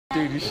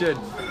dude, you should.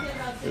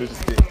 It would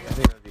just be, I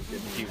think that'd be a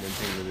good human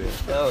thing to do.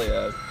 Hell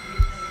yeah.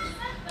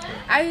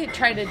 I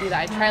try to do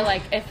that. I try,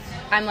 like, if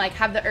I'm, like,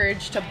 have the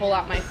urge to pull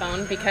out my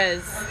phone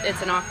because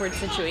it's an awkward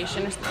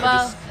situation.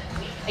 Well,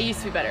 I used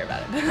to be better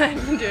about it, but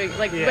I've been doing,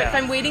 like, but if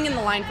I'm waiting in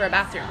the line for a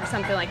bathroom or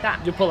something like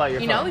that. You pull out your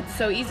phone. You know, it's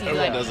so easy. Everyone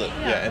like, does it.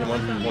 Yeah, and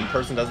one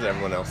person does it,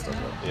 everyone else does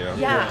it, you know?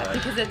 Yeah,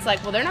 because it's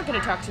like, well, they're not going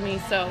to talk to me,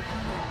 so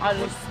I'll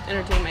just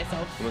entertain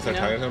myself. Once I'm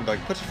talking to them, like,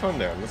 put your phone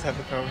down. Let's have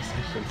a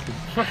conversation.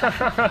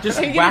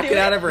 Just whack it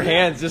out of her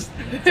hands. Just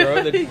throw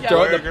it in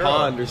the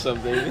pond or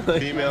something.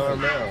 Female or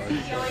male.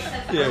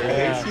 Yeah.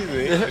 Hey, excuse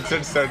me.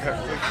 Instead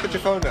of like, put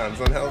your phone down. It's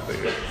unhealthy.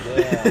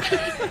 Yeah.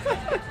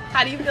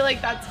 How do you feel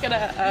like that's going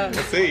to... Let's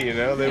see, you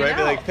know? They might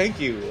be like, thank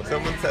you.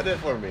 Someone said it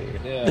for me.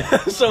 Yeah.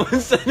 Someone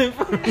said it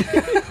for me.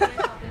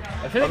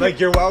 I feel I'm like,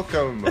 you're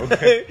welcome.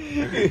 Okay.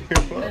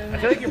 I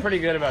feel like you're pretty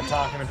good about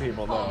talking to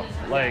people, though.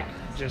 Like,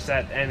 just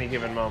at any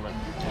given moment.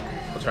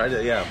 I'll try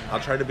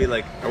to be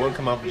like, I won't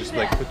come off and just be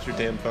like, put your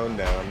damn phone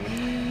down.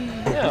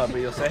 Yeah, but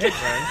you'll say, hey,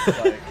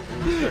 friend.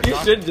 Like, You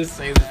should just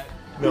say that.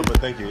 No, but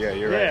thank you. Yeah,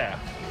 you're right.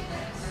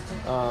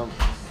 Yeah.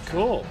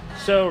 Cool.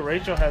 So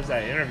Rachel has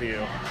that interview.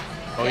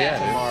 Oh, yeah,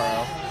 dude.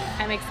 Tomorrow.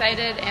 I'm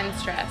excited and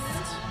stressed.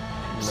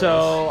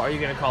 So, are you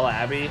going to call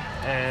Abby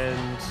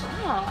and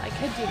Oh, I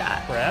could do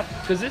that. prep?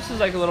 Because this is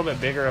like a little bit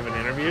bigger of an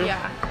interview.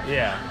 Yeah.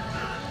 Yeah.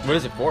 What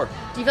is it for?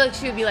 Do you feel like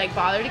she would be, like,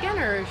 bothered again,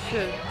 or she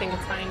would think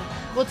it's fine?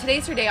 Well,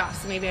 today's her day off,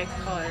 so maybe I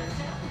could call her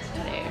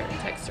today or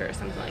text her or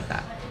something like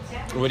that.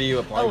 What are you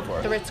applying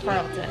for? The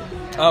Ritz-Carlton.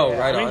 Oh, Yeah.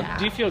 right I mean, on.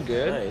 do you feel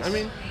good? Nice. I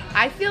mean,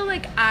 I feel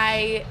like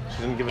I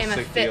She didn't give us am a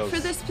sick fit deals. for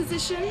this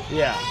position,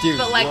 yeah. Dude,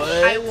 but, like, what?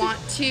 I want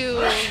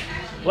to...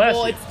 Bless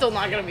Well, you. it's still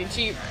not going to be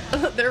cheap.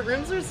 Their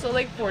rooms are still,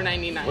 like,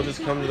 $4.99. We'll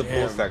just come to the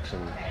pool section.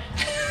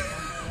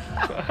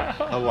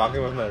 I'm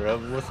walking with my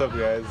robe. What's up,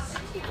 guys?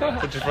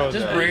 Put your phone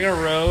Just down. bring a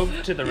robe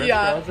to the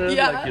Ritz-Carlton,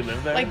 like you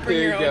live there. Like, bring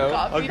There your you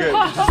own go.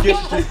 coffee.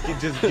 Okay,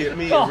 just get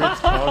me a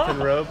Ritz-Carlton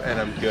robe, and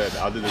I'm good.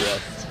 I'll do the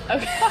rest.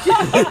 Okay.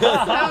 Sounds good.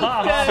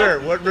 Sir,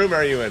 what room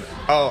are you in?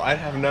 Oh, I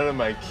have none of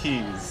my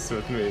keys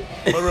with me.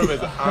 What room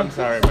is it? I'm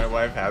sorry, my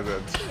wife has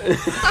it. I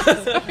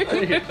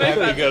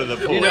have to go to the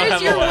pool. You don't Where's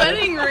have your a wife.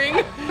 wedding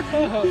ring?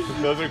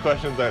 Those are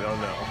questions I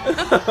don't know.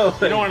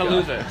 You don't want to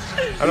lose it.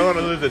 I don't want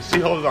to lose it. She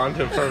holds on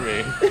to it for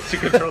me. She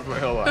controls my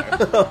whole life.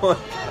 Don't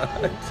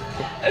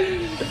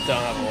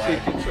have a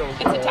wife. It's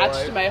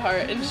attached to my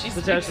heart, and she's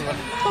It's attached to my-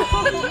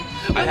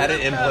 I had it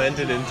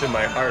implanted into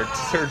my heart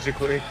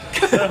surgically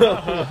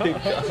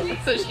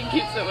so she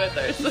keeps it with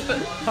her, so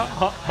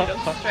I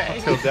don't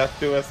stray. till death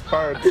do us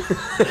part.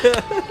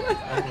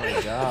 Oh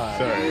my god.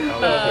 Sorry, Oh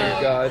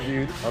my god,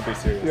 dude. I'll be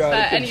serious. You're out of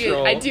But anyway,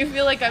 control. I do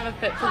feel like I'm a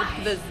fit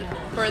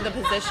for the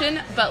position,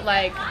 but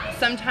like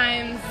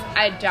sometimes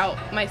I doubt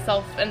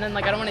myself, and then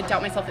like I don't want to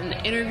doubt myself in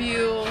the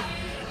interview,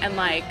 and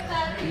like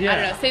I don't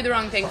know, say the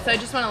wrong thing. So I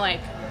just want to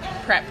like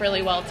prep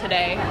really well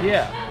today,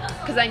 Yeah.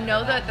 because I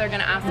know that they're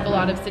gonna ask a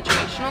lot of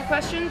situational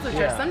questions, which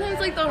are sometimes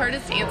like the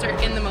hardest to answer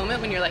in the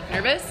moment when you're like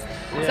nervous.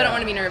 So I don't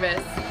want to be nervous.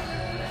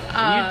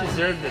 You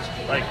deserve this.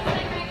 Like,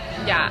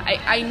 Yeah,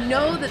 I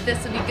know that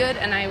this would be good,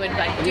 and I would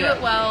like do it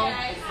well,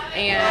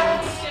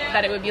 and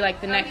that it would be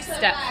like the next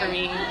step for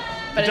me.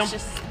 But it's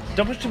just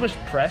don't put too much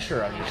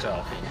pressure on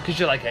yourself, because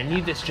you're like, I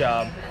need this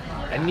job,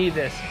 I need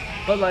this,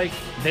 but like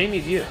they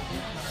need you.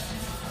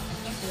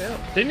 true.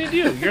 They need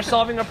you. You're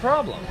solving a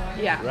problem,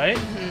 Yeah. right?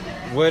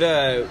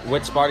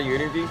 What spot are you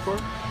interviewing for?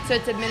 So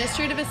it's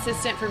administrative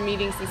assistant for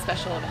meetings and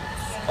special events.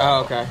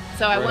 Oh, okay.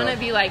 So I Right want to on.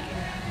 be like,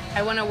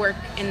 I want to work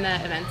in the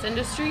events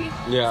industry.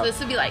 Yeah. So this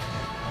would be like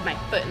my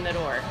foot in the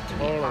door to be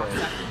Totally.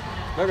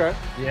 awesome. Okay.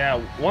 Yeah,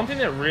 one thing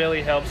that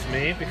really helps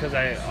me, because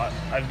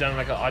I've done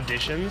like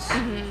auditions,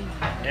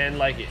 and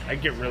like I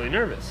get really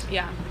nervous.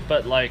 Yeah.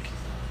 But like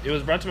it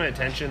was brought to my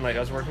attention, like I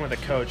was working with a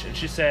coach, and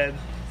she said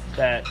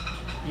that,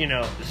 you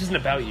know, this isn't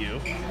about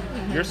you.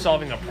 You're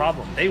solving a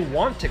problem. They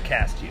want to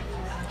cast you.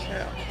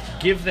 True.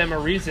 Give them a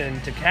reason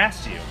to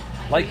cast you.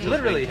 Like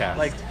literally, cast.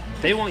 like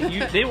they want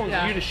you. They want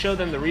Yeah. you to show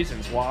them the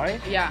reasons why.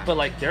 Yeah. But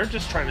like they're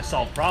just trying to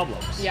solve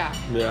problems. Yeah.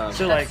 Yeah.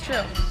 So That's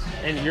like, true.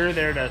 and you're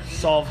there to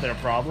solve their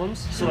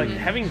problems. So like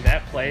having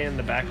that play in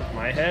the back of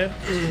my head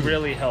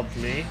really helped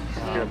me.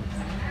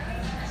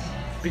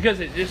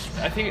 Because it just,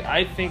 I think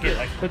it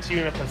like puts you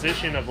in a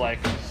position of like,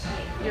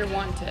 You're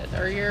wanted,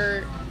 or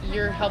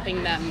you're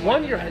helping them.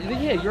 one, you're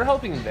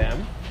helping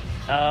them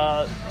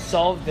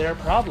solve their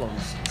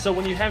problems. So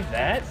when you have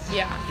that,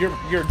 Yeah.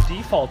 your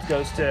default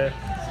goes to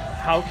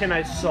how can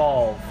I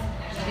solve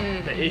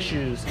the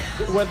issues,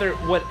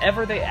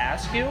 whatever they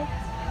ask you.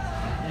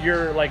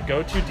 Your like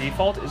go-to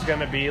default is going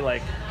to be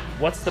like,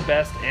 what's the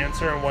best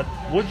answer and what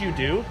would you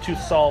do to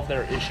solve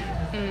their issue?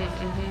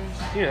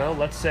 You know,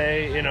 let's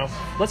say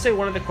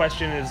one of the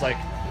question is like,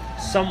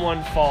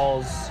 someone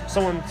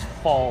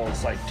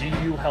falls, like, do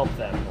you help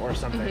them or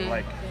something?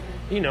 Like,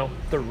 you know,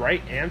 the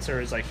right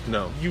answer is like,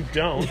 No. you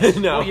don't.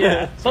 No. Well,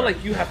 yeah, but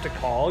like you have to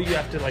call, you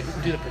have to like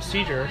do the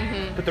procedure.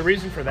 But the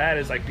reason for that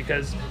is like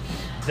because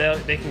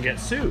they can get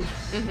sued.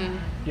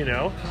 You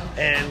know,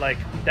 and like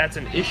that's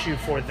an issue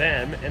for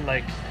them. And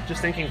like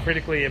just thinking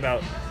critically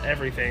about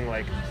everything,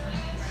 like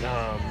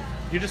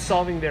you're just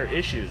solving their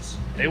issues.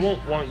 They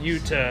won't want you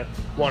to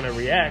want to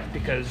react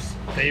because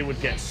they would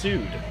get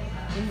sued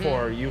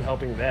for you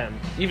helping them,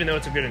 even though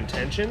it's a good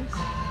intention.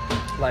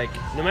 Like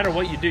no matter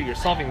what you do, you're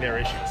solving their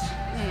issues.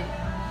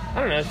 I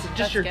don't know. It's just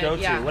That's your good,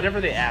 go-to, yeah.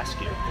 whatever they ask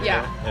you.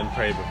 Yeah. And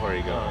pray before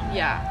you go.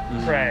 Yeah.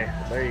 Pray.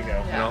 There you go.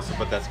 Yeah. And also,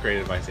 but that's great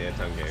advice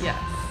Anton gave. Yes.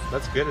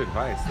 That's good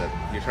advice that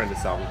you're trying to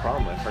solve a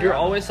problem. I forgot. You're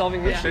always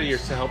solving Make issues. sure you're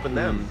helping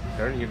them.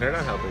 They're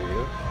not helping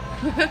you.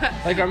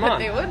 Like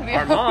Armand. They would be.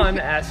 Armand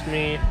asked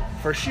me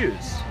for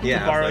shoes. Yeah,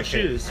 to I was borrow like,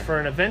 hey. shoes for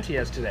an event he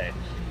has today.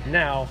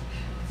 Now,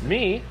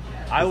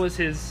 I was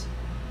his.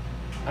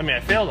 I mean, I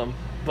failed him,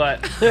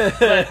 but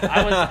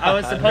I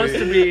was supposed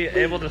to be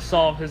able to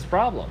solve his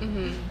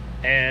problem,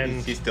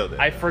 and He still did.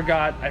 I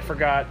forgot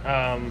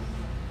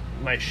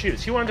my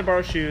shoes. He wanted to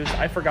borrow shoes.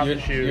 I forgot the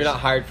shoes. You're not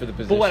hired for the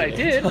position. But what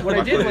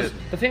I did was,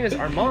 the thing is,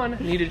 Armand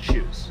needed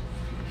shoes.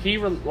 He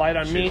relied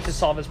on me to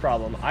solve his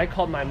problem. I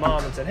called my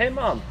mom and said, "Hey,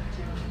 Mom,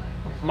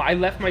 I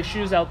left my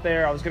shoes out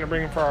there. I was going to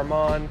bring them for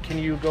Armand. Can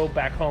you go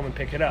back home and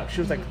pick it up?"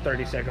 She was like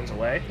 30 seconds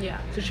away. Yeah.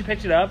 So she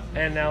picked it up,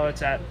 and now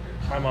it's at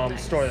my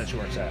mom's store that she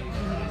works at.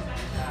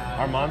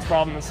 Armand's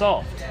problem is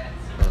solved.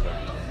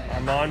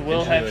 Armand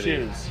will have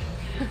Ingenuity. shoes.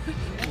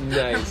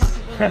 Nice.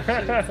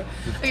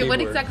 Okay, what Teamwork.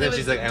 exactly Then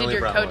she's like, I did only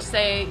your brought coach one.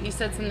 say? You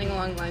said something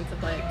along the lines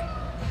of like,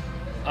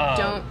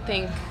 don't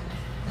think.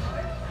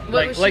 What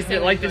Like was she like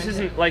saying like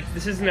going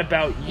this isn't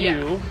about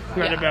you. It's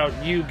not Yeah.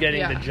 about you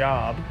getting Yeah. the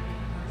job.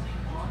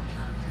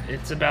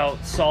 It's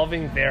about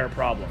solving their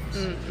problems.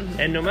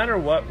 And no matter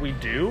what we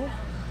do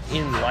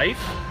in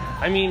life,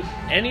 I mean,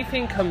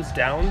 anything comes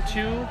down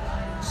to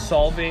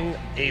solving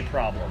a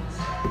problem.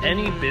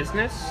 Any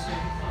business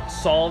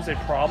solves a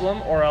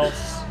problem, or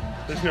else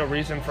there's no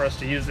reason for us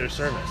to use their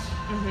service.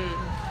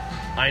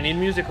 I need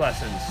music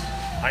lessons.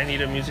 I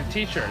need a music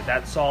teacher.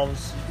 That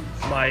solves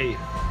my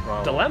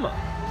dilemma,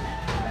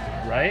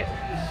 right?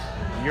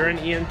 You're an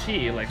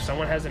EMT. Like,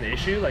 someone has an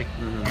issue, like,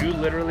 you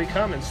literally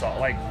come and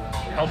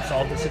help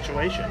solve the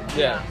situation.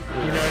 Yeah.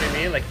 You know what I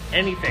mean? Like,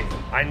 anything.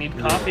 I need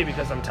coffee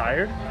because I'm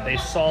tired. They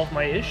solve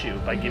my issue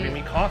by giving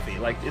me coffee.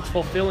 Like, it's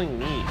fulfilling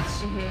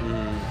needs.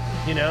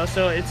 You know?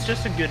 So it's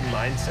just a good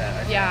mindset, I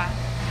think. Yeah.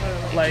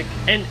 Totally. Like,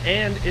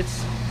 and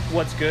it's,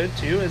 what's good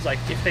too is, like,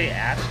 if they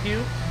ask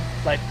you,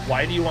 like,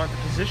 why do you want the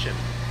position?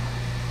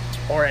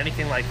 Or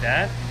anything like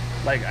that,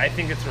 like, I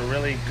think it's a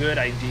really good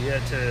idea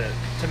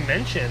to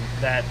mention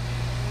that,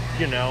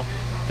 you know,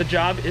 the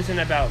job isn't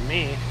about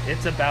me,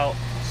 it's about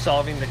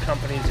solving the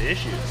company's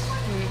issues.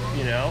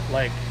 You know,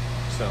 like,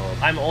 So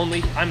I'm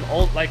only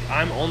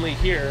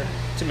here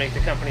to make the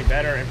company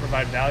better and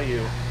provide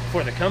value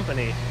for the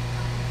company.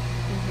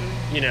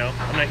 You know,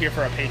 I'm not here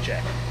for a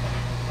paycheck.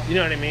 You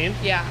know what I mean?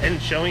 Yeah.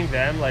 And showing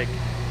them, like,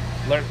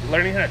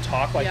 learning how to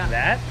talk like Yeah.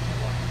 that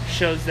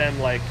shows them,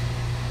 like,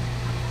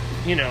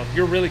 you know,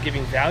 you're really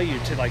giving value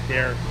to, like,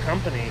 their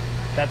company.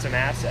 That's an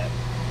asset.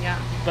 Yeah.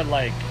 But,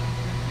 like,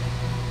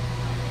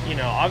 you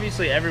know,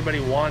 obviously everybody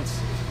wants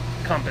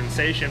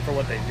compensation for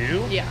what they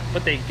do. Yeah.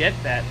 But they get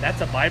that.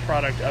 That's a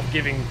byproduct of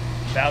giving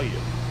value.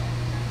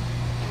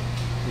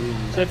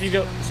 So if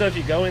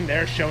you go in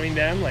there showing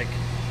them, like,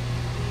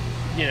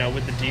 you know,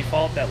 with the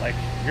default that, like,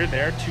 you're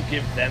there to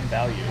give them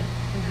value.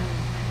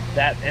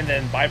 That, and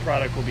then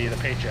byproduct will be the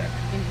paycheck.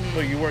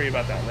 But you worry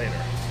about that later.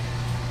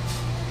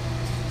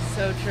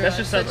 So true. That's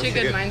just such a something-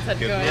 good good- mindset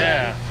good going.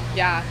 Yeah.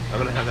 Yeah. I'm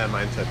gonna have that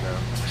mindset now.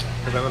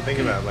 Because I don't think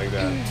about it like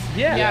that.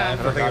 Yeah. Yeah. I don't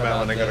think forgot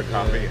about when I go to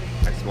about coffee.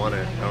 that, I just want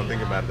it. I don't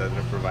think about that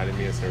they're providing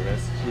me a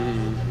service. You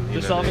know,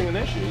 Just solving they-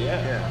 an issue,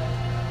 yeah.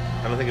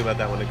 Yeah. I don't think about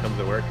that when it comes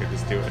to work. I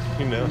just do it.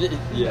 You know.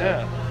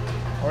 Yeah.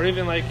 Or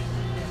even, like,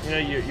 you know,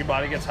 your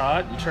body gets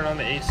hot, you turn on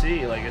the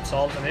AC, like, it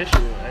solves an issue,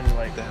 and,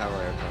 like, What the hell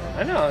I am.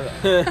 I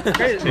know,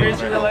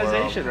 crazy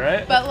realization,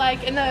 right? But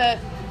like in the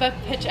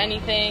Pitch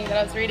Anything that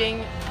I was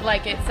reading,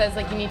 like it says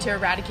like you need to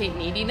eradicate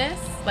neediness,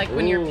 like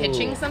when you're Ooh.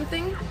 pitching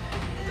something.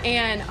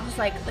 And I was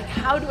like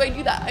how do I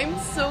do that? I'm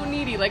so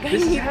needy. Like I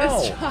This is need how.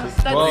 this job.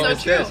 That's Well, so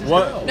it's true. this.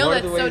 What, No, one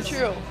of that's the so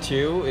ways, true.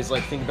 Too, is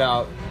like think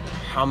about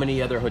how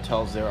many other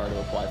hotels there are to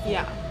apply for.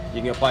 Yeah.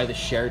 You can apply to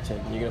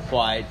Sheraton. You can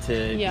apply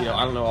to, Yeah. you know,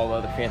 I don't know, all the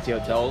other fancy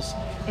hotels.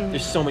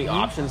 There's so many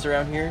options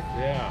around here.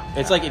 Yeah.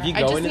 It's like if you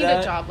I go just into need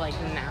that. a job like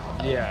now.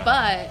 Though. Yeah.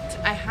 But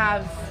I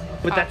have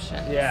But that-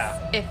 options.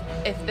 yeah.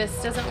 If this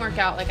doesn't work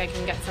out, like I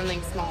can get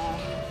something small,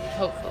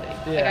 hopefully.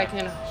 Like Yeah. I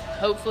can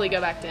hopefully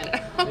go back to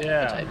it.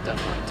 Yeah. Which I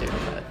don't want to,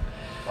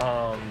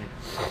 but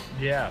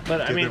Yeah, but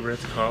Get I mean, the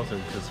Ritz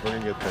Carlton because we're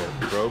gonna get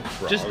the rope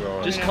just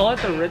going. just call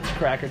it the Ritz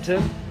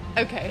Crackerton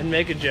okay. and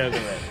make a joke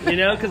of it. You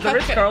know, because the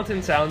Ritz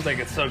Carlton sounds like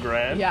it's so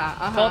grand. Yeah,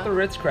 Call it uh-huh. the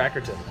Ritz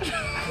Crackerton.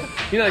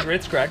 You know, like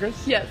Ritz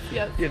crackers. Yes,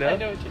 yes. You know? I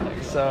know what you're talking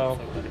about. So,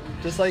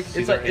 just like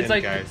These are in,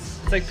 guys.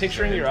 it's like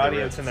picturing They're your into the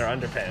audience in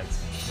Ritz.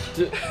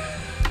 their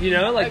underpants. You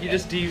know, like you Okay.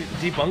 just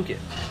debunk it.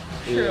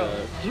 True.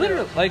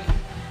 Literally, like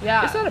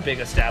Yeah. it's not a big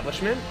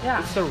establishment.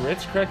 Yeah. It's the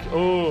Ritz Crack.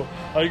 Oh,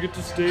 I get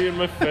to stay in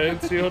my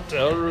fancy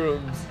hotel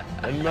rooms.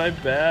 and my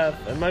bath,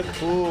 and my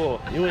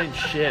pool. You ain't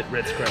shit,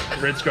 Ritz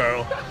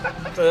Carl.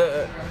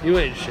 You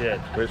ain't shit.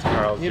 Ritz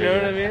Carl Jr. You know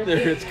what I mean? The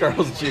Ritz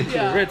Carl's Jr.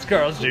 Yeah. Ritz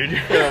Carl's Jr.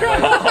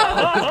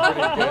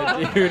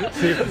 Pretty good,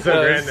 dude.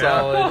 So grand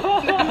now.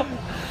 solid.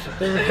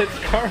 The Ritz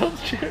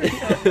Carl's Jr.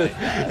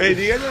 Hey,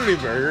 do you guys have any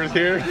burgers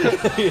here?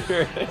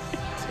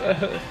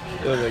 Oh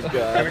my Can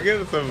god. I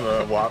get some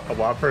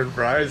Whopper and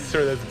fries?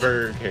 Sir, that's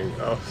Burger King.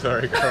 Oh,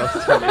 sorry, Carl's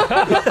Jr.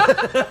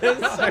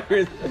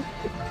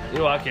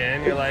 You walk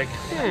in, you're like,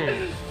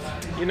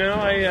 you know,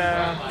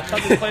 I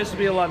thought this place would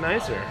be a lot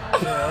nicer.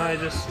 You know, I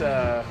just,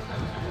 oh,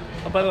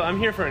 by the way, I'm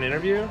here for an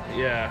interview.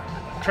 Yeah,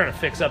 I'm trying to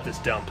fix up this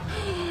dump.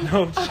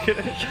 No, I'm just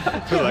kidding.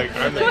 Like,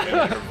 I'm the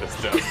manager of this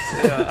stuff.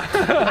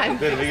 I'm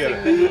Then we fixing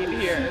gotta- the need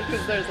here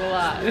because there's a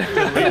lot. We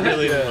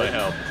really need my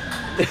help.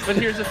 But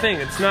here's the thing,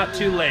 it's not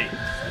too late,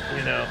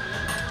 you know.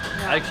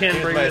 I can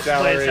Here's bring my this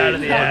salary, place out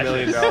of the $1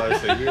 million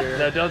ashes. a year.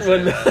 No, don't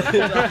say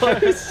that.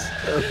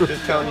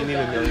 Just telling you need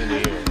 $1 million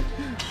a year.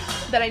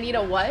 That I need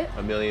a what?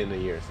 $1 million a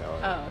year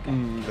salary. Oh,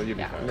 okay. So you'd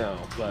be Yeah. fine. No,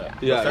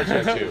 but We'll start you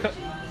yeah.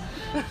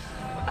 at 2.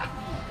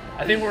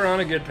 I think we're on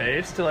a good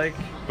pace to like,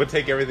 But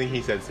take everything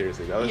he said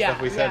seriously. The other Yeah,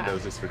 stuff we said, yeah. that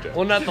was just for jokes.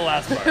 well, not the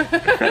last part.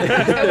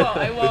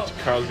 I The won't.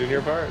 Carl's Jr.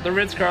 part? The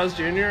Ritz Carl's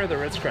Jr. or the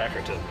Ritz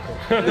Crackerton?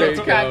 There It's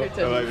you go. I like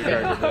the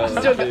Crackerton.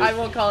 Crackerton. I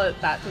won't call it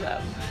that to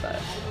them. But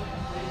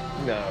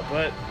No,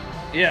 but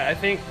yeah, I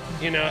think,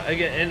 you know,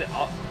 again, and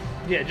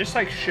yeah, just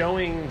like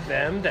showing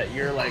them that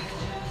you're like,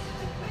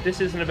 this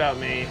isn't about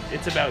me,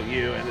 it's about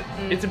you,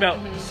 and it's about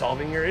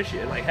solving your issue,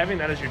 and like having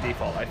that as your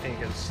default, I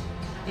think is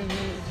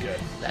good.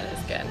 that is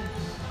good.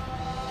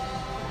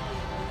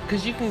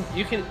 Because you can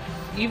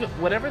even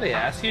whatever they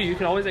ask you, you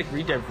can always like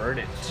re-divert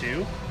it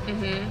too,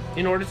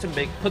 in order to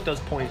put those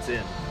points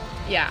in.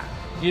 Yeah.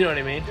 You know what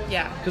I mean?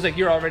 Yeah. Because like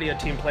you're already a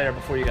team player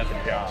before you got the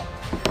job.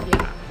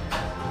 Yeah.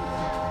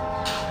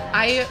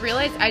 I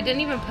realized I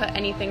didn't even put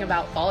anything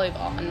about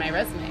volleyball on my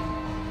resume.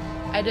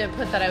 I didn't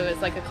put that I was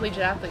like a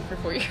collegiate athlete for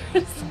 4 years.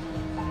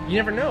 You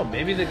never know.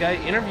 Maybe the guy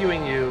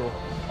interviewing you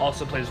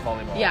also plays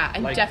volleyball. Yeah,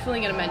 I'm Like,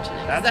 definitely gonna mention it.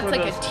 'Cause that's That's where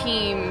like those- a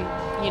team,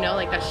 you know,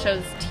 like that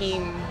shows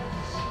team.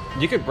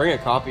 You could bring a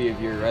copy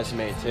of your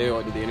resume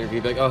too to the interview.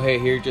 Be like, oh hey,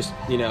 here, just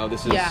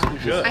this is. Yeah,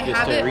 should. I Just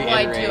have to it. Well,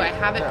 I reiterate. do. I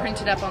have it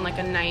printed up on like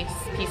a nice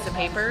piece of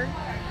paper.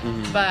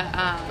 But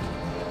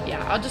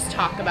yeah, I'll just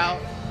talk about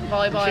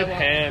volleyball. You I should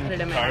won't hand put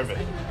it in my carve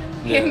resume. it.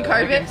 Hand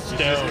carve it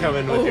Just come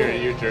in with your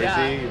Ooh, jersey,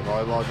 yeah. your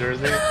volleyball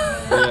jersey.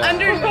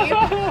 underneath.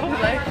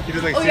 Like, He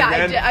does like oh yeah,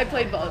 Superman. I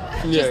played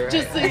volleyball. Yeah, right.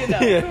 Just so you know.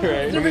 Yeah,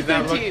 right. Number He's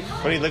not 13.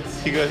 when he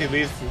looks, he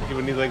leaves.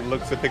 When he like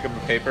looks to pick up a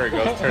paper, it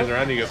goes, turns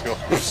around, and he goes, go.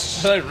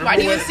 Why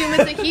do you assume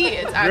it's a he?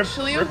 It's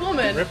actually a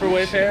woman. Rip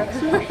away pants.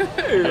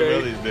 I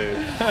really did.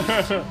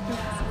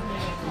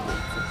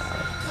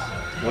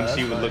 When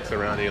she looks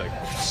around, he like,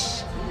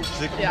 she's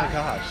like, oh Yeah. my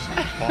gosh,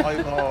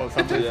 volleyball,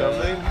 something.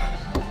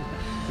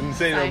 Didn't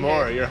say no Signed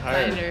more. her. You're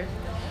hired. Signed her.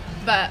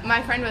 But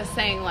my friend was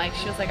saying, like,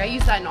 she was like, I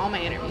use that in all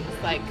my interviews,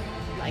 like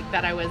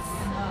that I was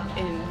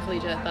in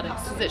collegiate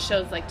athletics, because it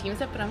shows like team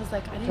stuff. But I was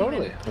like, I didn't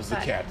Totally. even Was the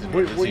decide. captain?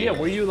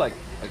 Were you like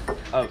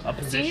a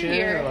position?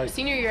 or, like,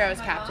 Senior year, I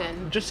was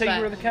captain. just say but-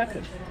 you were the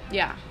captain.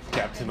 Yeah.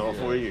 captain all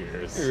 4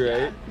 years.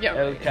 Right. Yeah.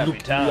 El Look,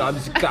 Capitan. I'm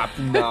just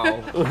captain now.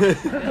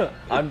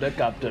 I'm the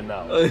captain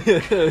now.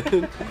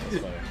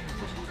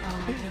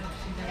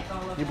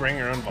 You bring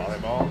your own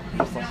volleyball.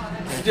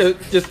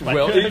 just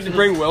you just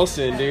bring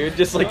Wilson, dude.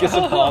 Just like it's a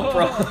pom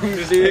prom,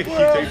 Just dude. take, you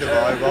take the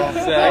volleyball,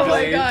 Oh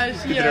my Exactly.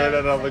 gosh. you throw it Yeah.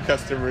 at all the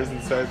customers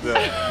inside the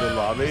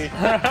lobby.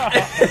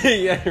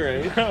 Yeah,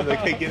 right. They're like,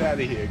 hey, get out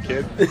of here,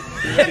 kid.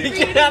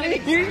 Get out of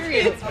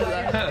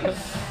here.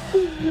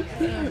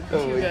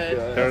 Oh my good.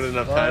 god. There aren't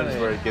enough times funny.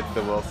 where it gets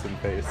the Wilson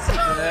face.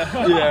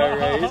 Yeah,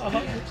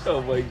 right.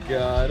 Oh my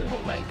god.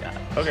 Oh my god.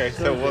 Okay,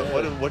 so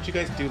what you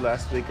guys do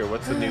last week, or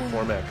what's the new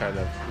format kind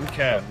of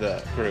Okay. of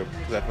the group?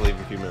 Because I believe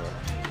a few minutes.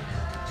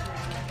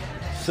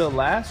 So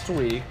last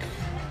week,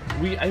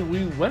 we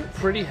went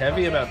pretty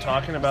heavy about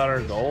talking about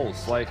our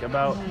goals, like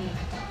about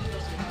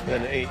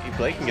Then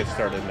Blake can get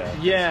started now. 'cause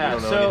Yeah, You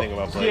don't know so- anything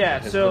about Blake. yeah,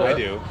 His- so- I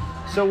do.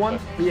 so one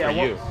For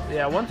you.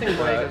 one thing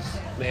Blake is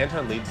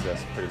Anton leads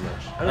this pretty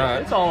much. I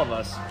mean, it's all of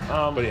us.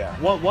 But yeah,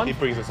 one he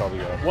brings us all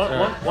together.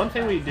 one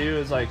thing we do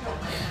is like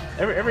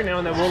every now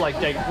and then we'll like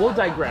we'll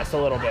digress a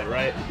little bit,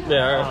 right?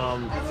 Yeah.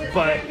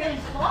 But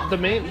the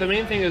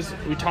main thing is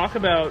we talk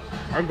about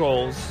our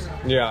goals,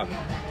 Yeah.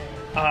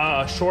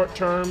 short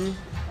term,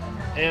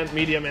 and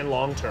medium and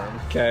long term,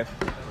 Okay.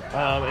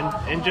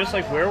 and just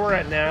like where we're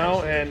at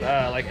now and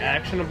like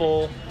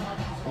actionable,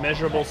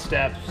 measurable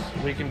steps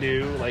we can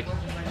do like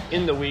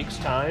in the week's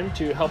time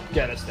to help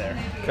get us there.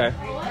 Okay.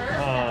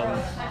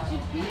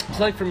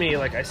 So like for me,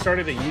 like I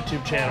started a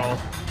YouTube channel.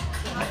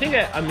 I think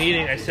at a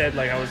meeting I said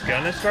like I was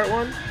gonna start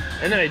one,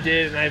 and then I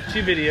did, and I have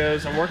 2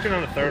 videos. I'm working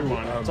on a third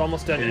one. It's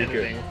almost done yeah, you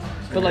editing.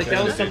 But like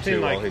that was Too,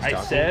 something while like he's I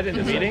talking. said in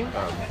the meeting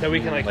that we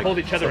can like hold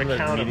each other some of the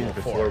accountable meetings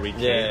before for. we came,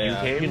 Yeah. you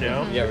came. You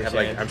know? Yeah, We had,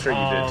 like, I'm sure you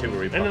did too. Where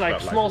we And talked then like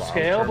about, small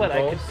long-term scale, but I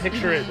goals. could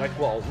picture it like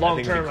long I think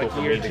it'd term, be like cool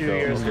for year, me to 2 go,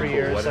 years, okay, 3 cool,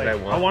 years. what did Like, I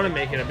want? I want to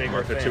make it a A bigger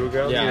month or thing. two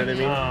ago, Yeah. you know what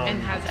I mean?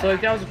 And has So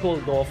like that was a cool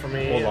goal for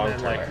me. Well, and long then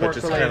term, like but work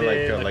just kind of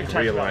related, like we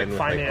talked about, realign with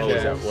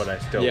financials. what I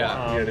still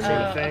Yeah. want. You know what I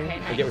mean? okay, I nice.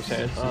 get what you're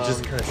saying.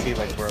 Just kind of see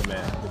like where I'm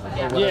at. Like,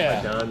 Yeah. what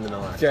Yeah. have I done in the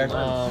last Okay. 2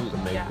 months to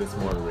make Yeah. this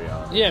more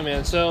real? Yeah,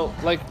 man. So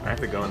like, I have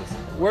to go on.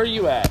 where are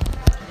you at?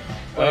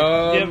 Like,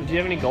 Um, do you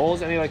have any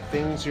goals? Any like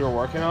things you're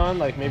working on?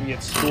 Like maybe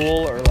at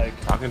school or like.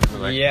 Talking to me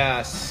like,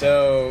 Yeah,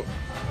 so.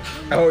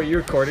 Oh, are you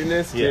recording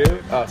this too? Yeah.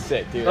 Oh,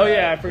 sick, dude. Oh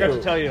yeah, I forgot Cool.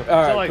 to tell you. All So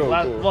right, like, cool,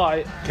 last, cool.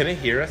 well, can it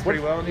hear us pretty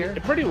well in here?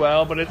 pretty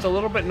well, but it's a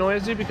little bit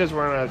noisy because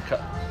we're in a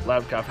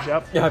loud coffee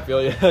shop. Yeah, I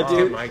feel you,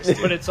 dude. Mike's too.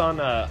 But it's on.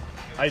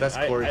 That's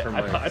Corey from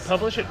I Mike's.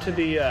 publish it to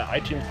the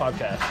iTunes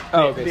podcast.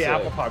 Oh, okay, the sick.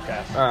 Apple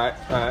podcast. All right.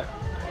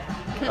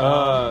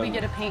 We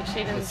get a paint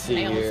shade and let's see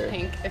nails here.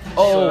 pink if you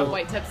Oh. have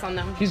white tips on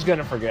them. He's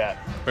gonna forget.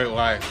 Wait,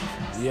 why?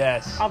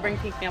 Yes. I'll bring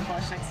pink nail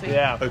polish next week.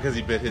 Yeah. Because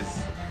he bit his.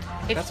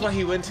 If That's why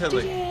he went to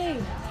like.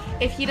 Dang.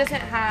 If he doesn't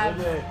have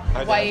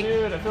I white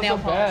Dude, I feel nail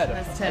so polish bad. on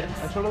his tips.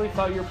 I totally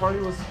thought your party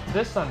was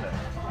this Sunday.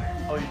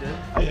 Oh, you did?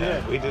 I Yeah,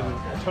 did. we didn't.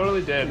 I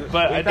totally did.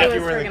 But I I thought did.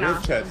 you were in the friggin' group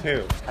awesome. chat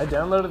too. I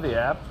downloaded the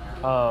app.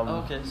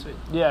 Okay, sweet.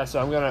 Yeah, so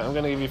I'm gonna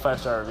give you a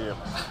 5-star review.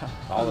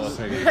 All of us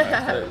are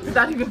Is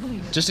that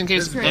even Just in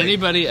case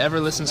anybody ever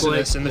listens to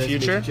this in the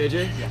future,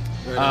 JJ?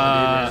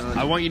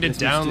 I want you to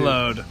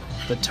download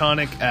the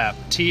Tonic app.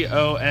 TONICC.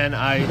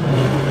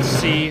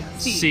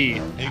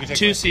 You can take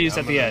 2 my C's seat. at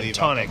I'm the gonna end. leave,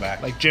 I'll Tonic. go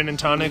back. Like gin and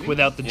tonic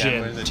without the Yeah, I'm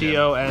in gin. the gym.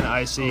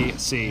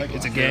 TONICC.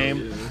 It's a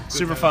game.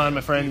 Super fun.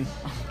 My friend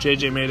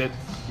JJ made it.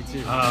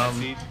 I'll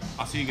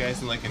see you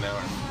guys in like an hour.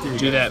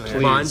 Do that,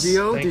 please.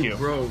 Monzio? Thank dude, you.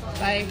 bro.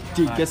 Bye.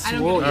 Dude, get I don't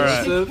swole. get All it.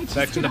 right,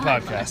 back to the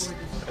podcast.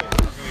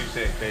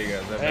 There you go.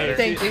 Is that Hey. better?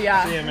 Thank you, See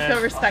yeah. ya, man.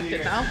 Feel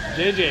respected now.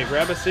 JJ,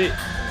 grab a seat.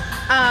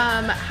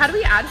 How do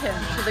we add him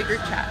to the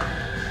group chat?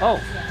 Oh,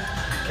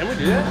 can we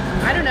do that?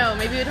 I don't know.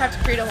 Maybe we'd have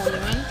to create a whole new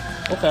one.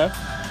 Okay.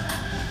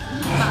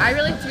 But I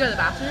really have to go to the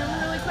bathroom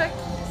really quick,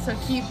 so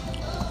keep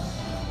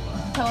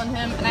telling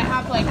him. And I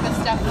have like the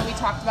stuff that we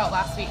talked about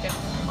last week.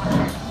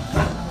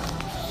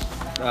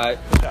 Alright.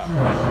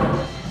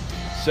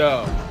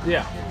 So,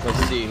 Yeah. let's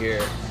see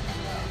here.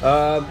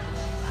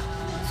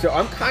 So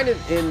I'm kind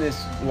of in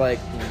this like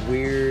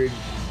weird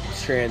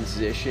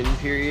transition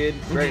period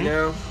right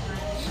now.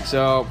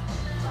 So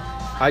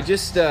I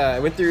just I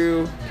went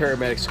through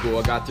paramedic school.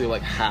 I got through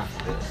like half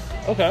of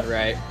it, Okay.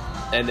 right?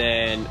 And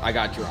then I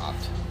got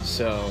dropped.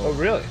 So Oh,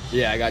 really?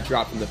 yeah, I got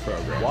dropped from the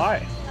program.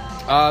 Why?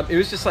 It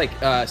was just like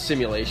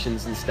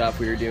simulations and stuff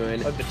we were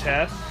doing. Like the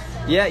test?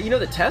 Yeah, you know,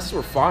 the tests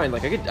were fine.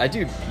 Like I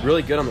do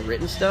really good on the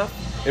written stuff.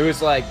 It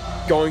was like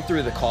going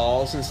through the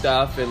calls and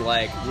stuff and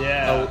like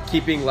Yeah.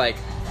 keeping like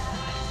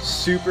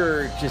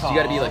super just you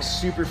got to be like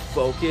super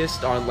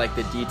focused on like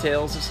the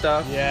details of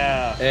stuff.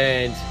 Yeah.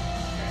 And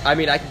I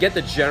mean, I can get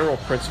the general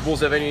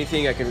principles of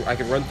anything. I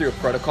can run through a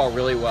protocol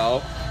really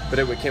well, but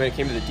when it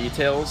came to the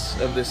details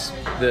of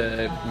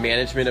the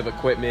management of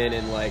equipment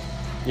and like,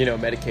 you know,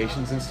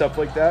 medications and stuff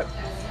like that,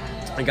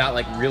 it got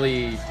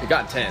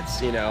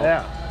intense, you know.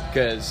 Yeah.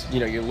 Because, you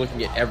know, you're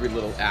looking at every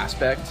little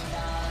aspect.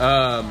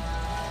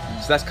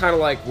 So that's kind of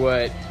like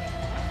what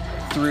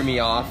threw me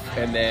off,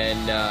 and then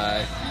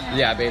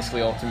yeah,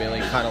 basically ultimately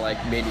kind of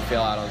like made me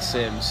fail out on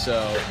Sims.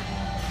 So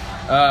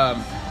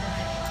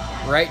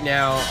right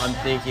now I'm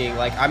thinking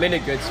like I'm in a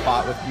good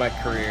spot with my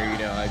career. You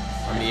know,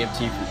 I'm an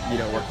EMT, you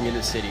know, working in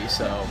the city,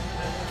 so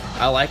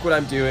I like what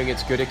I'm doing.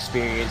 It's good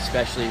experience,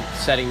 especially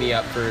setting me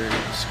up for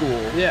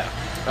school. Yeah.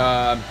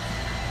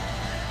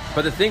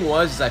 But the thing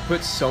was, I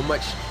put so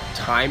much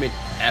time and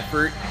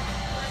effort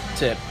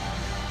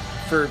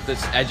for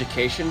this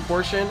education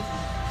portion.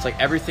 It's like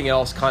everything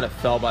else kind of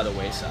fell by the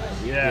wayside.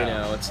 Yeah. You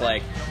know, it's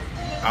like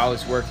I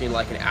was working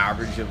like an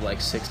average of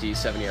like 60,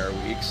 70-hour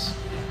weeks,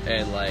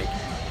 and like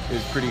it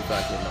was pretty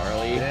fucking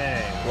gnarly.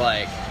 Dang.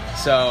 Like,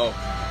 so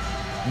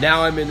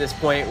now I'm in this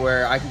point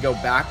where I can go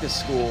back to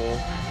school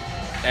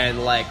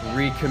and like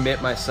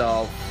recommit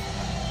myself,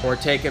 or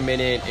take a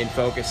minute and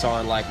focus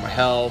on like my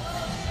health,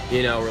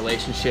 you know,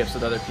 relationships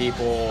with other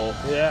people.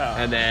 Yeah.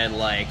 And then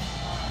like,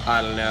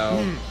 I don't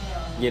know,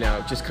 you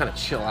know, just kind of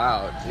chill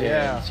out.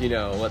 Yeah. And, you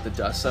know, let the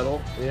dust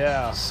settle.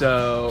 Yeah.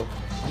 So,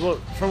 Well,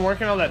 from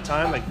working all that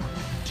time, like,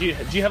 do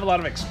you have a lot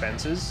of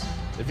expenses?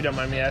 If you don't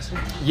mind me asking.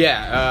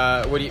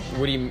 yeah. What do you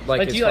like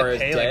Like, as do you far like as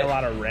pay debt? like a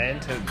lot of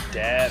rent and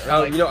debt? Or, Oh,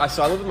 like, you know, I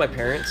live with my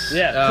parents.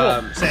 Yeah.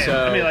 Cool. Same.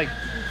 So I mean, like,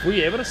 were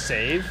you able to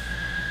save?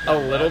 a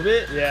little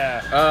bit.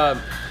 Yeah.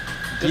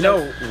 You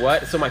know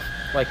what? So my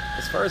like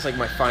as far as like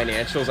my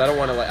financials, I don't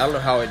want to I don't know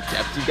how in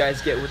depth you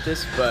guys get with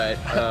this, but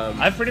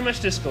I've pretty much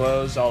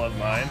disclosed all of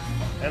mine,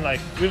 and like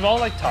we've all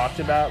like talked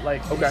about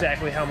like Okay.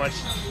 exactly how much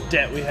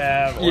debt we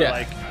have, or Yeah.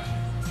 like,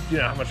 you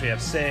know, how much we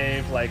have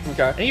saved. Like,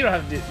 Okay. and you don't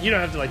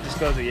have to like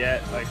disclose it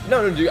yet. Like,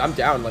 no, dude, I'm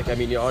down. Like, I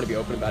mean, you know, I want to be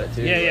open about it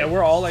too. yeah, yeah, like,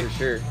 we're all like for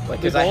sure. Like,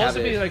 the because I goal is have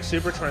to be it. like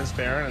super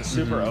transparent and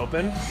super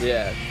open,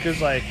 Yeah.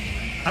 because like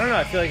I don't know.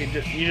 I feel like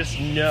you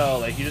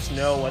just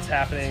know what's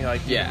happening.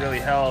 Like you Yeah. can really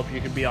help.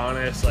 You can be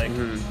honest. Like,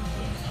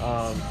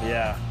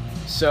 yeah.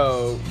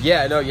 So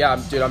I'm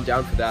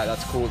down for that.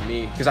 That's cool with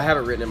me because I have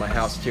it written in my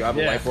house too. I have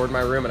a Yeah. whiteboard in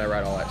my room and I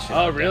write all that shit.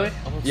 Oh, down. really?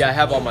 Yeah, I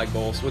have all my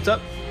goals. What's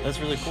up? That's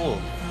really cool.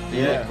 Do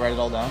you Yeah. like write it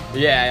all down?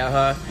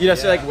 Yeah, So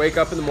Yeah. like wake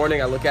up in the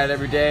morning, I look at it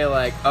every day,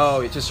 like,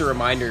 oh, it's just a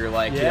reminder,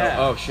 like, Yeah.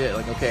 oh shit,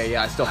 like, okay,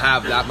 yeah, I still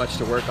have that much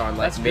to work on.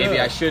 Like That's maybe good.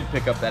 I should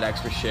pick up that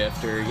extra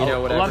shift or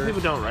whatever. A lot of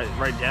people don't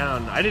write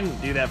down. I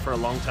didn't do that for a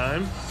long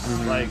time.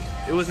 Like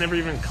it was never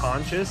even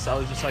conscious. I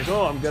was just like,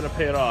 oh, I'm gonna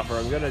pay it off, or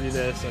I'm gonna do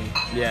this, and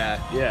Yeah.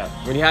 yeah.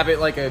 When you have it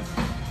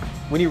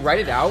when you write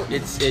it out,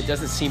 it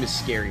doesn't seem as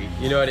scary.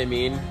 You know what I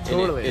mean?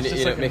 Totally. And It's it,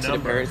 just like a makes it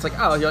number. apparent. It's like,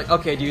 oh, you're like,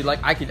 okay, dude, like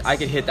I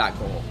could hit that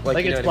goal.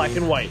 Like you know it's what I black mean?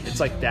 and white. It's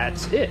like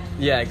that's it.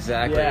 Yeah,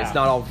 exactly. Yeah. It's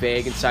not all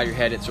vague inside your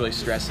head. It's really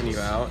stressing you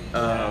out.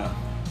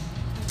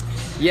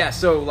 Yeah.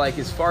 So like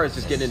as far as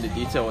just getting into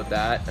detail with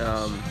that,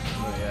 Oh,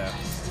 yeah.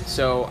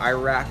 so I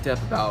racked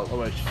up about Oh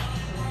much.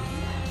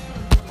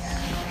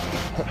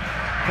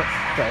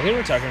 I think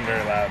we're talking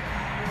very loud.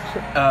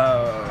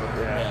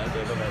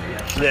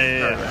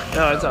 Yeah.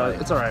 No,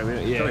 it's all right.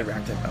 I Yeah. probably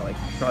racked up about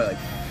probably like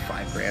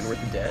 $5,000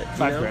 worth of debt.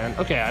 you know? $5,000.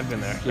 Okay, I've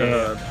been there.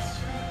 Yeah.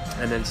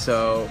 And then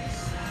so,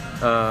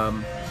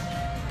 and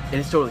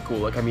it's totally cool.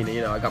 Like I mean,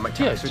 I got my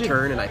tax dude.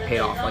 return and I paid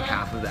off like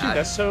half of that. Dude,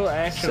 that's so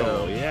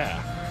actionable. So-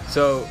 yeah.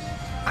 So,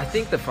 I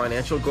think the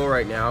financial goal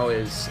right now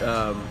is Yeah,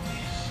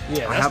 I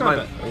that's have not my-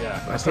 bad.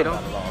 Yeah, I that's paid not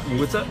off. bad at all.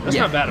 What's up? That's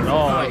not bad at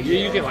all. Like yeah.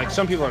 you get like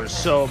some people are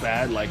so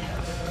bad, like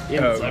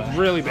in Oh. like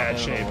really bad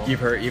shape. You've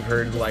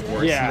heard like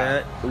worse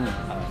Yeah. than that.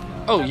 Ooh,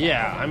 Oh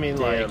yeah, I mean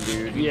damn, like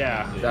dude.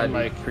 yeah, That'd and,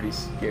 like be pretty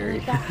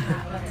scary.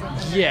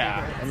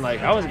 yeah, and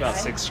like I was about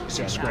six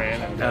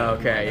grand. And, Oh,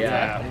 okay,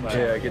 yeah. but Yeah,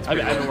 it gets I've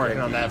pretty been working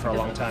big. on that for a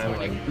long time.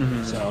 Like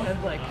so.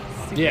 Like,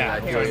 Yeah, I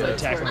feel trying you. to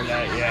tackle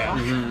that.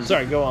 Yeah.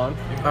 Sorry, go on.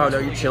 Oh no,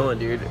 you're chilling,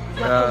 dude.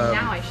 now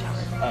I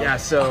shower. Yeah,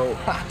 so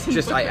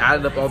just I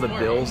added up all the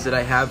bills that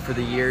I have for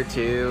the year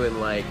too,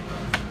 and like,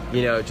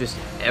 just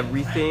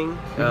everything.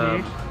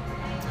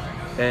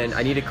 And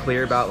I need to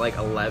clear about like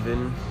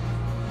 11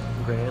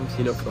 grand,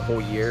 for the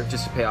whole year,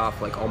 just to pay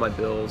off like all my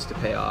bills, to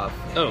pay off.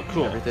 Oh,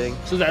 cool. Everything.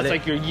 So that's And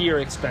like your year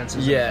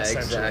expenses. Yeah,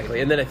 essentially.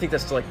 exactly. And then I think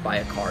that's to like buy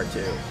a car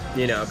too,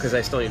 because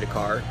I still need a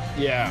car.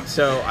 Yeah.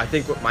 So I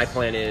think what my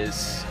plan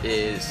is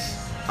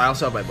I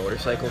also have my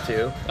motorcycle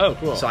too. Oh,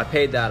 cool. So I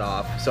paid that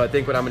off. So I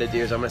think what I'm going to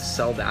do is I'm going to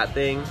sell that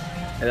thing,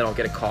 and then I'll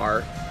get a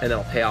car, and then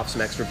I'll pay off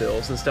some extra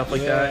bills and stuff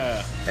like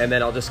that. And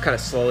then I'll just kind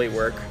of slowly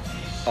work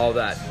all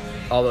the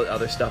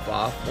other stuff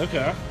off.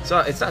 Okay. So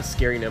it's not a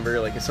scary number.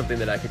 Like it's something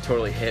that I could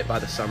totally hit by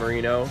the summer,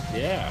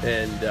 Yeah.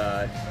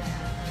 And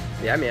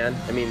yeah, man.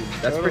 I mean,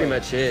 that's Totally. pretty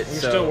much it. You're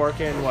So still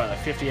working what, like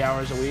 50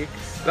 hours a week?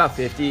 about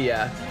 50,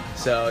 yeah.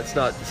 So it's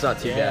not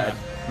too bad.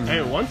 I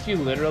mean, once you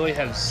literally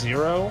have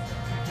zero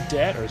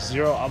debt or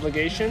zero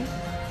obligation,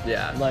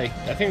 Yeah. like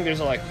I think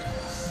there's I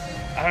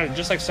don't know,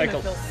 just like I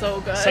feel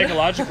so good.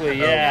 psychologically,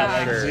 yeah, yeah.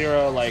 like Sure.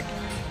 zero, like,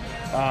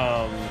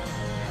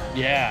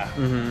 yeah.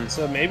 Mm-hmm.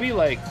 So maybe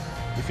like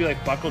if you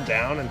like buckle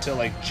down until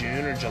like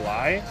June or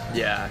July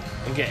Yeah.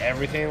 and get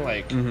everything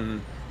like Mm-hmm.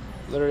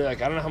 literally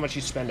like I don't know how much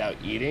you spend out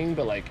eating,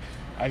 but like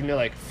I know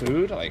like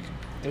food, like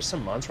there's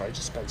some months where I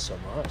just spend so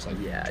much, like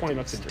Yeah, $20 dude,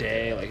 a straight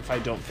day. up. Like if I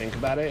don't think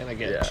about it and I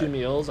get Yeah. 2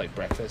 meals, like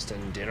breakfast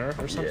and dinner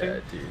or something, Yeah,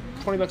 dude.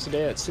 $20 a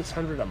day, that's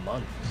 $600 a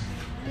month.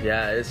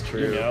 Yeah, it's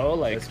true.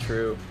 Like it's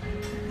true.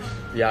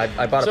 Yeah,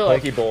 I bought a So,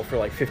 Poke like- Bowl for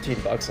like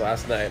 $15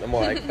 last night. I'm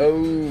like,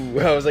 oh,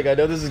 I was like, I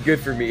know this is good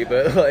for me,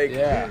 but like,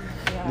 yeah.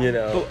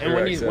 Oh, And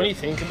when you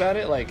think about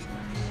it, like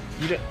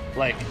you don't,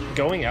 like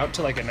going out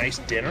to like a nice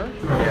dinner,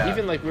 Yeah.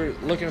 even like we're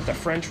looking at the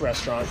French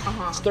restaurant,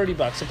 it's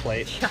 $30 a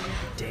plate.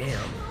 damn.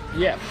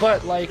 Yeah,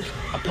 but like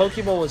a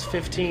Poke Bowl was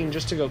 15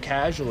 just to go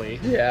casually.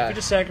 Yeah. If you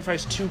just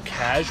sacrifice 2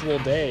 casual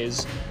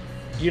days,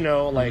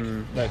 like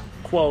Mm-hmm. the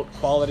quote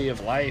quality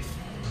of life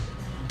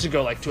to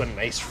go like to a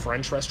nice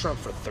French restaurant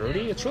for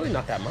 30, it's really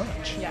not that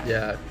much.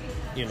 Yeah.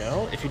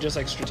 If you just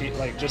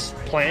like just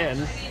plan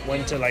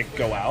when to like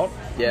go out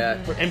Yeah.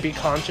 and be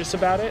conscious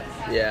about it.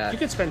 Yeah. You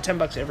could spend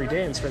 $10 every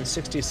day and spend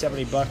 $60,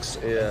 $70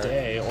 Yeah. a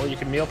day, or you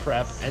can meal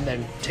prep and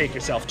then take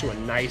yourself to a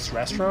nice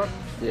restaurant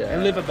Yeah.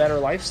 and live a better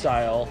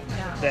lifestyle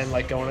Yeah. than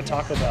like going to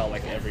Taco Bell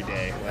like every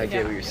day. I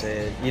get what you're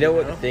saying. You know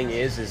what the thing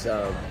is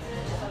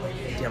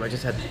damn, I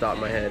just had the thought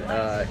in my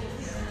head.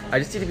 I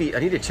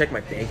need to check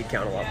my bank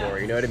account a lot more.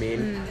 You know what I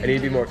mean? I need to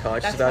be more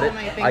conscious That's about one it. of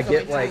my things I that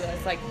get we like, do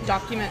is, like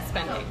document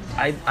spending.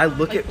 I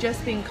look Like at.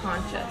 just being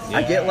conscious.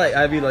 I get like,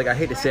 I mean, like, I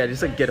hate to say it, I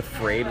just like get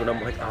afraid when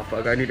I'm like, oh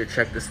fuck, I need to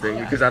check this thing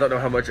because I don't know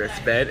how much I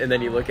spent, and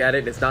then you look at it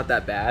and it's not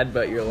that bad,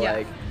 but you're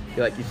Yeah.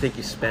 like, you think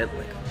you spent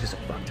like just a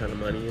fuck ton of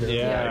money,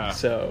 Yeah. Like,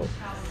 so,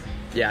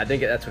 yeah, I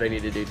think that's what I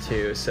need to do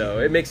too. So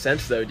it makes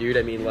sense though, dude.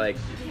 I mean, like,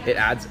 it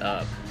adds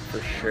up for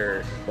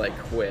sure, like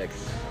quick.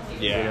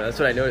 Yeah. That's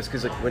what I noticed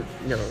because like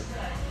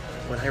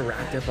when I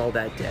racked up all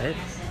that debt,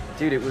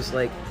 dude, it was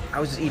like I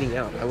was just eating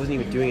out. I wasn't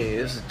even doing anything.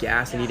 This was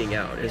gas and eating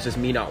out. It's just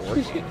me not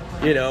working.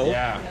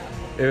 Yeah.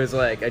 it was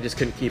like I just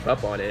couldn't keep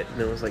up on it,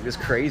 and it was like this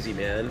crazy,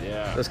 man.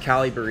 Yeah. Those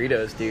Cali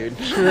burritos, dude.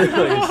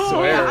 I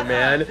swear,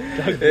 man.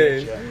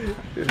 Hey,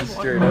 it's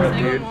straight up,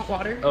 Anyone dude. want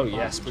water? Oh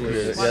yes,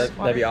 please. Yeah,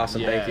 that'd be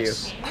awesome.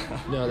 Yes.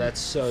 No, that's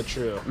so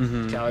true.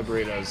 Cali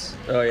burritos.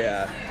 Thank you. Oh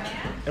yeah.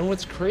 And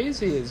what's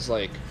crazy is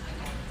like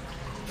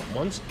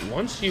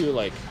once you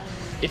like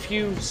if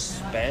you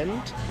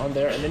spend on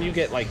there and then you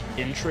get like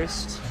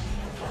interest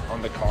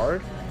on the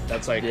card,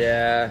 that's like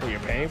Yeah. what you're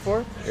paying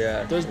for.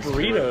 Yeah. Those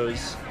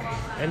burritos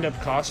end up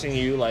costing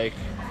you like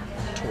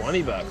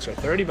 $20 or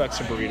 $30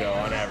 a burrito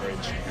on average.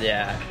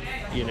 Yeah.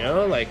 You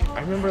know, like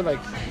I remember like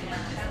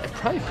I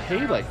probably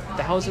paid like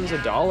thousands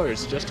of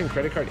dollars just in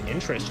credit card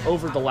interest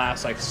over the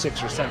last like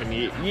 6 or 7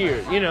 years.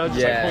 You know, just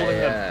Yeah, like holding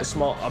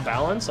yeah. a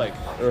balance, like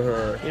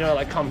Uh-huh. you know,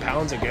 like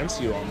compounds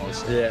against you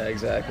almost. Yeah,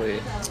 exactly.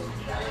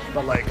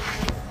 But like,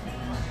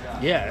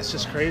 yeah, it's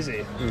just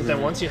crazy. But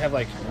then once you have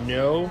like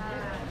no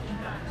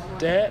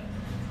debt,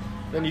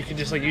 then you can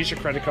just like use your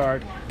credit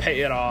card,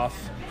 pay it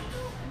off.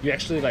 You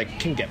actually like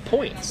can get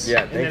points.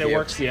 Yeah, and then thank it you.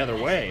 works the other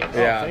way.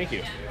 Yeah. Oh, thank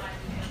you.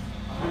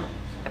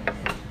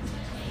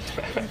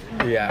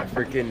 Yeah,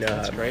 freaking.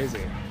 That's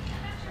crazy.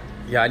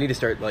 Yeah, I need to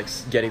start like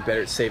getting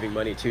better at saving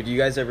money too. Do you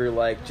guys ever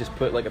like just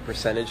put like a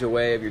percentage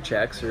away of your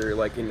checks or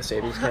like in the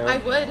savings account? I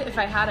would if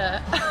I had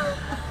a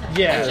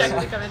Yeah. check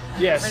to come in.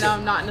 Yes. Right now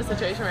I'm not in a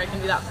situation where I can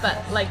do that.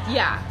 But like,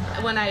 yeah,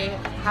 when I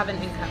have an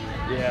income.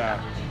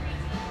 Yeah.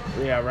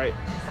 Yeah, right.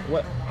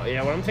 What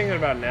I'm thinking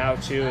about now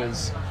too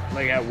is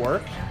like at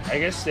work, I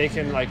guess they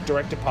can like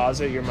direct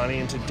deposit your money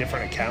into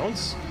different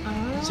accounts.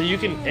 So you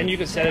can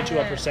set it to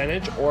a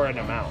percentage or an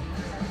amount.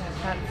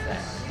 That's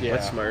it. Yeah.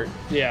 That's smart.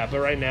 Yeah, but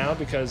right now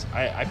because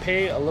I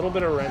pay a little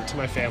bit of rent to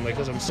my family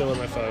because I'm still with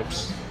my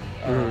folks,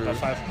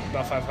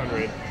 about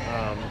 500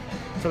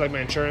 for like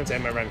my insurance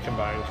and my rent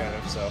combined, kind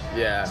of. So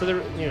Yeah. so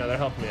they're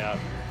helping me out.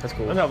 That's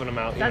cool. I'm helping them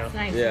out. That's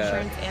nice. Yeah.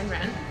 Insurance and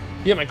rent.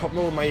 Yeah, my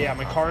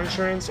car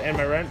insurance and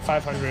my rent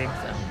 500.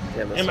 Yeah,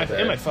 that's And not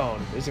bad. my phone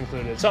is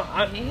included. So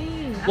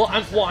Dang,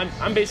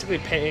 I'm basically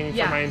paying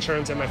Yeah. for my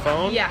insurance and my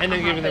phone, yeah, and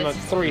then giving them but a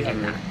it's-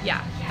 300.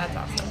 Yeah, that's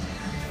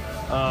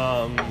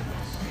awesome.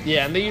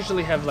 Yeah, and they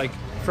usually have like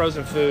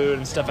frozen food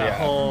and stuff at Yeah.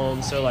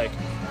 home. So like,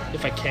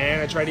 if I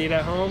can, I try to eat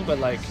at home. But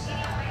like,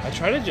 I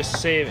try to just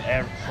save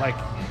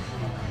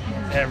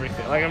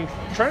everything. Like I'm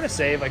trying to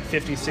save like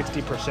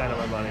 50-60% of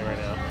my money right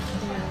now.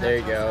 There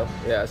you go.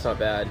 Yeah, it's not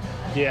bad.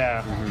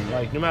 Yeah,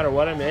 like no matter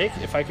what I make,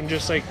 if I can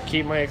just like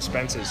keep my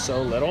expenses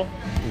so little,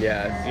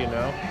 Yeah. you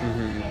know.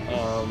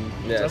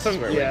 Yeah, That's that's a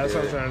smart way to that's do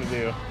what I'm it. trying to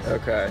do.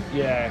 Okay.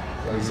 Yeah,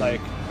 it's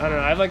like I don't know.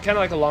 I have like kind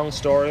of like a long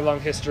story, long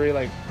history,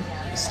 like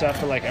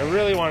stuff. But like I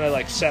really want to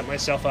like set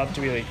myself up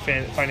to be like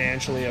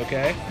financially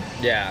okay,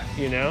 Yeah.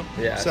 you know.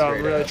 Yeah, So I'm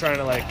straight really up. trying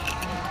to like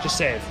just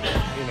save,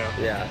 you know.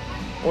 Yeah.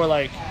 Or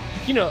like,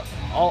 you know,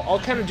 I'll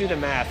kind of do the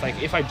math.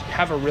 Like if I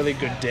have a really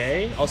good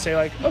day, I'll say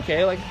like,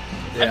 okay, like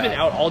I've been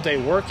Yeah. out all day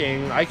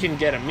working, I can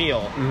get a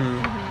meal,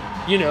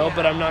 you know.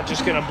 But I'm not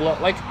just gonna blow.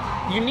 Like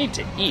you need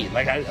to eat.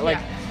 Like I like.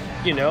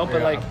 You know, but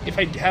Yeah. like if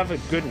I have a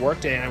good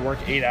work day and I work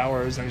 8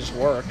 hours and I just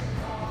work,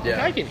 like,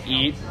 Yeah. I can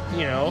eat,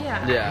 you know,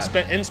 Yeah. Yeah.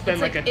 spend It's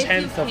like a if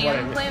tenth you of what I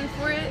can make. plan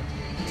for it,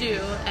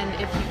 do, and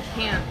if you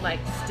can't, like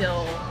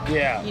still,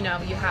 Yeah. you know,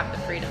 you have the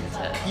freedom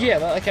to. Yeah,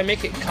 but like I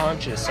make it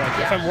conscious. Like if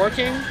Yeah. I'm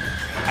working,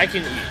 I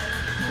can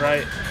eat,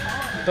 right?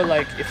 But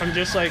like if I'm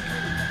just like,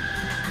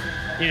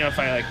 you know, if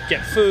I like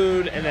get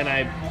food and then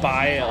I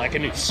buy like a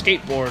new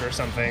skateboard or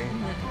something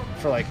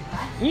for like,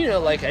 you know,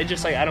 like I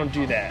just like I don't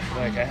do that.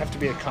 Like I have to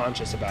be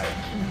conscious about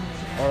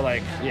it, or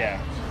like yeah.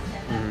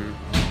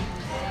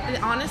 I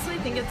honestly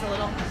think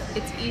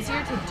it's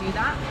easier to do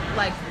that.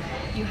 Like,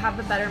 you have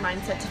the better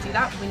mindset to do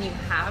that when you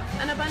have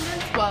an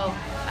abundance. Well,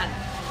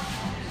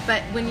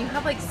 but when you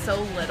have like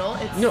so little,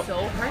 it's No.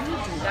 so hard to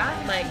do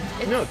that. Like,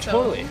 it's No, so,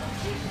 totally.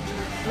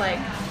 Like,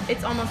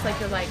 it's almost like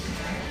you're like,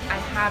 I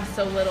have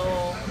so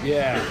little,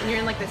 Yeah. and you're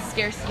in like this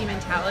scarcity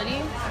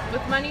mentality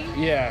with money.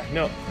 Yeah,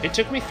 no, it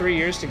took me 3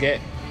 years to get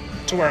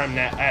to where I'm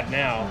at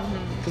now,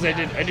 because I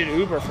did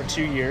Uber for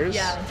 2 years.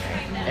 Yeah, that's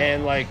right.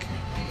 And like,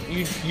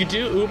 you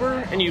do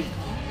Uber and you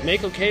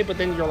make okay, but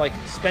then you're like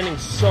spending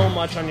so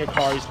much on your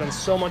car, you spend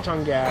so much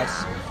on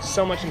gas,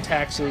 so much in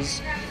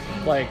taxes,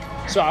 like.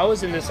 So I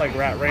was in this like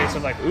rat race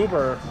of like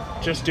Uber,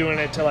 just doing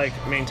it to like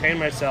maintain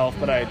myself,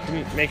 but I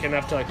didn't make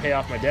enough to like pay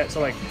off my debt. So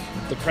like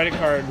the credit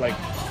card like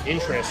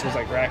interest was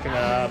like racking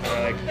up, and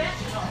I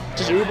like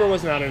just Uber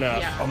was not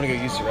enough. Yeah. I'm gonna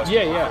go use the restroom.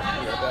 Yeah,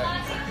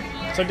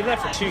 yeah. So I did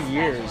that for 2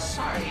 years,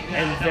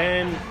 and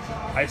then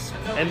I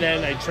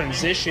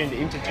transitioned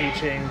into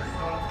teaching,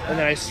 and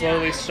then I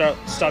slowly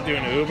stopped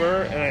doing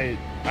Uber, and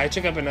I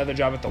took up another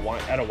job at a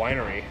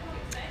winery.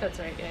 That's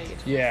right. Yeah, you get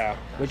to. Yeah,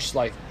 which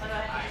like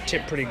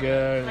tipped pretty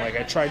good, and like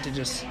I tried to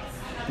just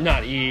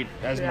not eat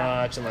as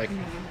much, and like,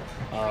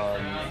 but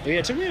yeah,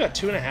 it took me about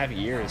 2.5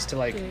 years to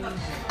like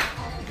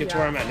get to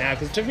where I'm at now,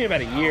 because it took me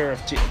about a year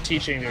of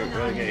teaching to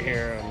really get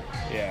here, and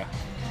yeah.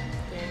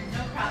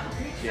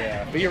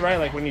 Yeah, but you're right.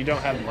 Like when you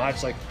don't have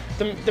much, like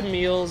the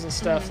meals and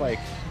stuff, like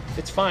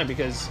it's fine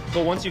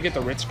but once you get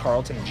the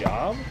Ritz-Carlton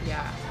job,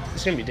 Yeah.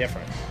 it's gonna be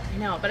different. I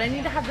know, but I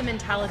need to have the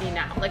mentality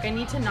now. Like, I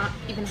need to not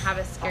even have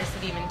a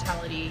scarcity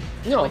mentality.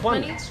 No, with money.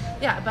 abundance.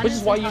 Yeah, abundance. Which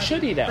is why you mentality,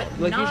 should eat out. But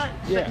Like, you not,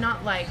 should- yeah. but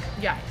not like,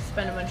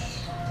 spend a bunch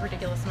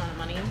ridiculous amount of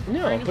money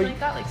No, or anything but- like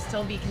that. Like,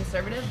 still be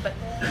conservative, but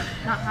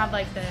not have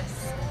like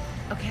this.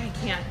 Okay,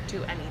 I can't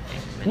do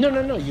anything.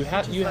 No. You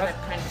have Which is you what have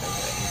I've kind of been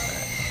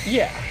doing.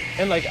 Yeah,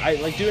 and like I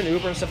like doing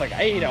Uber and stuff. Like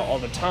I ate out all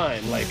the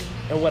time. Like,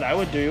 and what I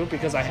would do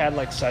because I had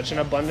like such an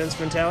abundance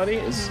mentality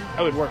is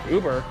I would work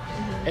Uber,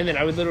 and then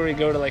I would literally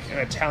go to like an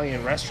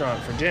Italian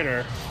restaurant for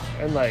dinner,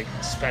 and like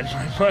spend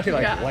my money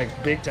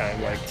like big time.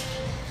 Like,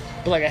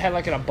 but like I had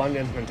like an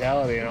abundance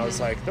mentality, and I was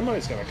like, the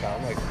money's gonna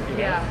come. Like, you know?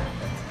 Yeah,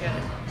 that's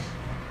good.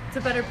 It's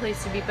a better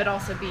place to be, but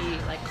also be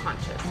like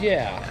conscious.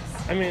 Yeah. I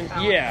guess. I mean,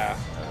 Balance yeah.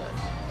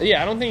 of it.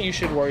 Yeah, I don't think you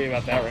should worry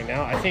about that right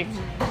now. I think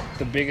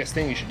the biggest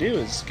thing you should do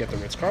is get the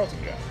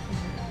Ritz-Carlton job.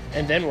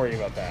 And then worry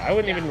about that. I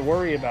wouldn't Yeah. even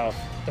worry about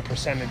the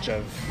percentage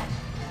of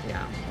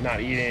Yeah. not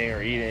eating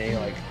or eating,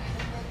 like,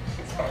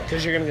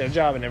 because you're going to get a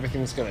job and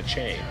everything's going to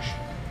change.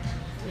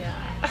 Yeah.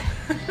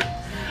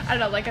 I don't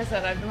know, like I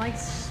said, I've been like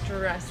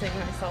stressing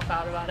myself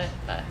out about it,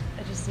 but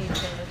I just need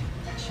to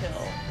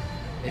chill.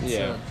 It's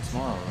Yeah.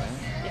 tomorrow,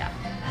 right? Yeah.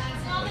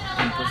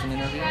 Like in-person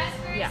interview?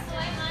 Yeah.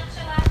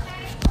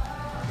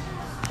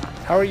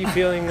 How are you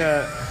feeling?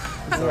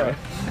 Sorry.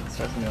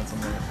 Stressing me out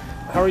somewhere.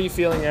 How are you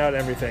feeling out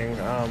everything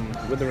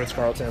with the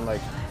Ritz-Carlton?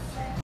 Like,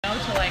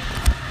 To like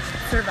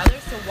serve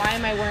others, so why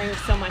am I worrying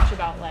so much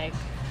about like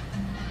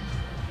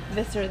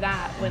this or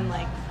that when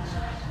like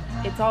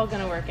it's all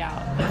gonna work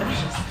out?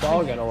 it's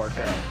all going to work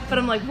out. But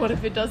I'm like, what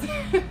if it doesn't?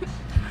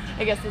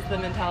 I guess it's the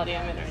mentality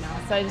I'm in right now.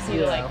 So I just need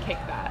to Yeah. like kick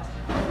that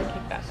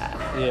back.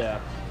 Yeah.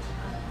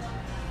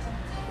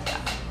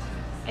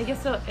 I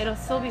guess it'll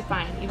still be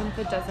fine, even if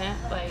it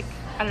doesn't. Like,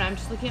 I don't know, I'm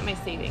just looking at my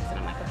savings and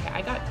I'm like, okay,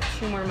 I got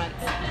 2 more months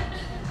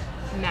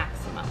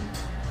maximum,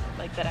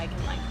 like, that I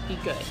can, like, be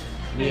good,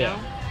 you Yeah. know?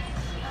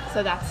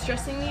 So that's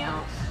stressing me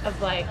out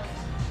of, like,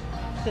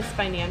 this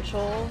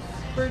financial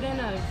burden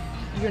of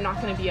you're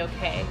not going to be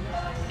okay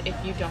if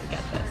you don't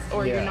get this,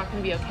 or Yeah. you're not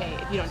going to be okay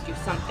if you don't do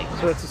something.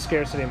 So it's a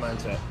scarcity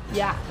mindset.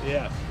 Yeah,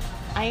 Yeah.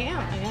 I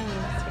am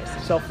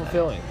seriously.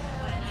 Self-fulfilling.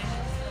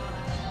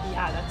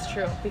 Yeah, that's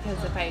true.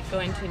 Because if I go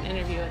into an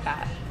interview with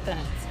that, then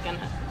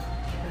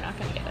I'm not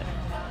gonna get it.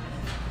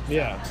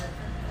 Yeah.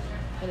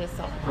 It is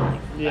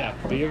self-fulfilling. Yeah,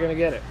 but you're gonna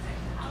get it.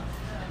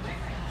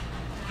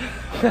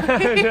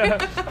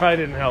 Probably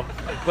didn't help,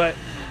 but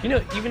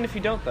even if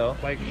you don't though,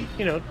 like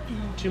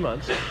 2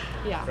 months,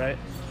 Yeah. right?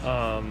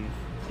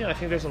 I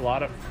think there's a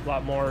lot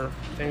more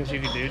things you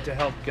can do to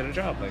help get a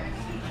job. Like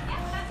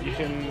you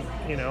can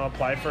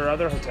apply for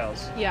other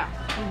hotels, Yeah.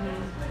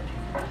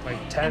 like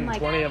 10, And, like-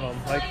 20 of them.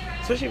 Like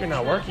especially if you're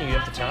not working, you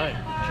have the time.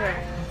 Sure.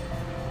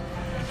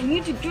 I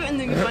need to get in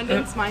the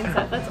abundance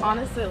mindset. That's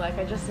honestly like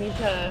I just need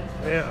to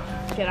Yeah.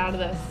 get out of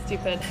this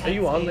stupid. Are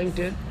you on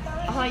headspace.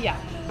 LinkedIn?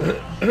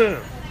 Yeah.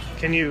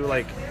 Can you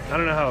I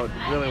don't know how it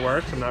really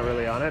works. I'm not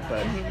really on it,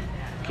 but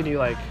can you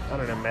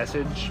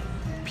message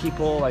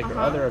people or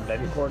other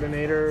event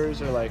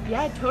coordinators or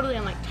Yeah, totally.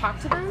 And like talk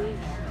to them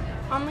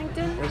on or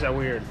LinkedIn. is that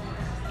weird?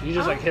 Do you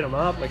just hit them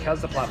up? Like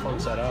how's the platform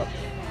set up?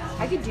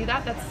 I could do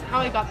that. That's how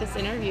I got this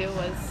interview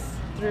was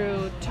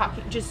through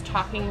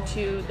talking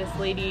to this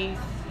lady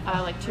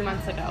 2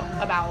 months ago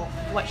about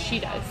what she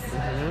does.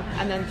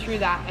 And then through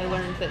that I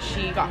learned that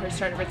she got her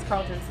start at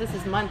Ritz-Carlton. So this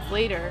is months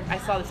later. I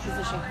saw this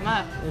position come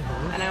up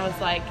and I was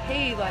like,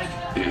 hey, like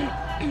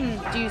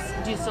do you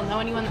still know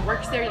anyone that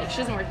works there? Like she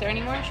doesn't work there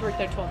anymore. She worked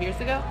there 12 years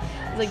ago.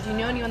 I was like, do you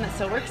know anyone that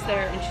still works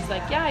there? And she's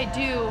like, yeah, I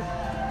do.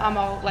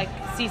 I'll like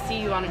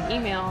CC you on an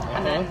email.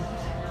 And then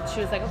she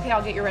was like, okay,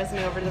 I'll get your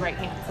resume over to the right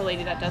hand. It's the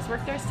lady that does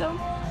work there still.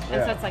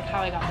 And so that's like how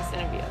I got this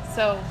interview.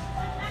 So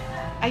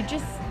I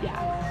just,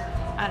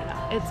 I don't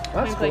know. It's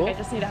point blank. cool. I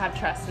just need to have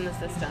trust in the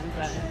system,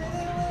 but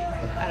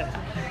I don't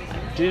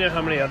know. Do you know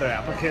how many other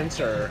applicants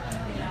are?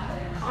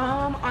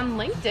 On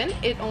LinkedIn,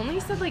 it only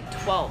said like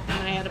 12 when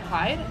I had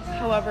applied.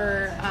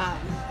 However,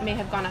 may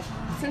have gone up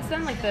since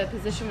then. Like the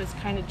position was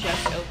kind of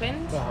just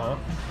opened.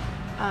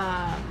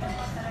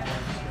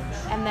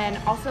 And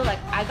then also like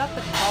I got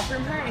the call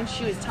from her and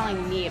she was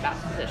telling me about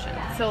the position.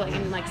 So like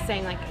and like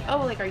saying like, oh,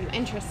 like are you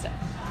interested?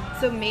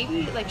 So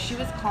maybe like she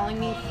was calling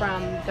me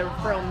from the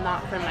referral,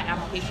 not from my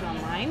application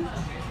online.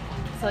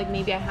 So like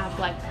maybe I have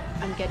like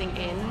I'm getting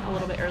in a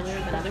little bit earlier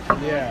than other people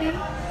would be.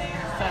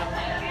 So,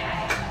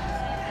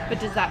 but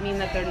does that mean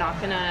that they're not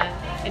gonna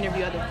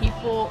interview other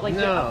people? Like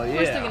No, of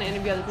course yeah. they're gonna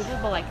interview other people,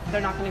 but like they're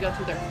not gonna go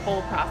through their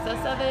full process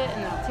of it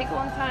and it'll take a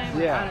long time.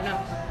 Yeah.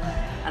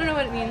 I don't know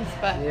what it means,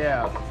 but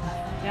Yeah.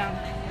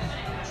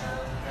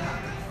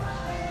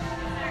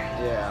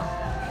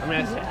 I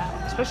mean,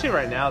 Yeah. especially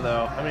right now,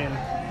 though. I mean,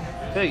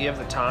 I feel like you have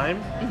the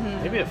time.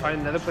 Maybe to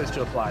find another place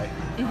to apply.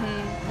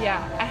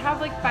 Yeah, I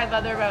have like 5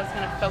 other, but I was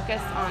gonna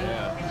focus on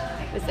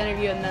this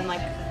interview and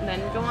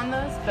then go on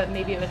those. But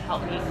maybe it would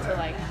help me to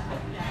like,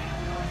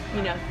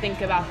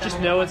 think about them. Just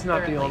a know little it's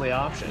not the thoroughly. only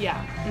option.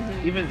 Yeah.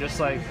 Even just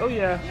like, oh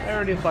yeah, I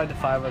already applied to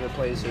 5 other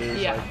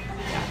places. Yeah. Like,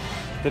 Yeah.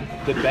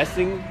 the best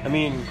thing, I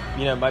mean,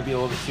 you know, it might be a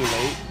little bit too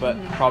late,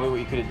 but probably what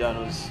you could have done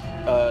was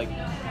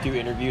do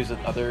interviews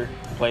with other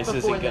places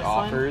Before and get this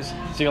one? offers.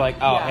 So you're like,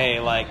 oh, Yeah. hey,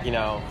 like, you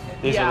know,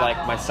 these Yeah. are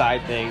like my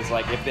side things.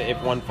 Like if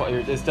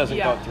this doesn't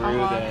Yeah, go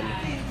through, uh-huh. then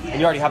and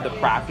you already have the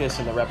practice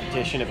and the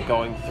repetition of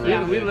going through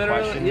Yeah, the we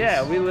literally,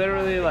 questions. we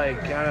literally like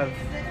kind of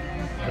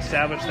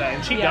established that,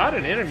 and she Yeah. got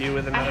an interview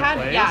with I another had,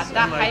 place. yeah, that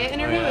and, like, Hyatt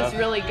interview yeah. was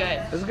really good.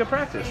 It was a good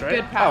practice, right?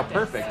 Good practice.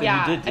 perfect. Then you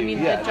Yeah, did do- I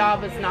mean, yeah. the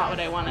job was not what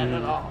I wanted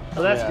at all.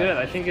 Well, that's Yeah. good.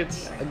 I think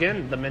it's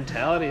again the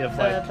mentality of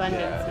The like,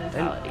 abundance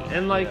mentality.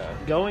 and like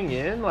Yeah. going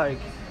in, like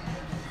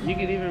you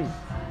could even,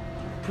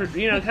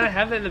 you know, kind of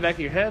have that in the back of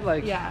your head,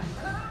 like, Yeah.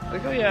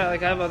 like oh yeah,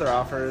 like I have other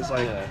offers,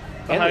 like. Yeah.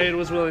 The And Hyatt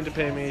was willing to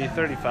pay me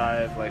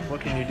 $35. Like, what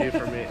can you do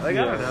for me? Like,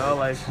 I don't know.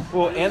 Like,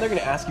 Well, and they're going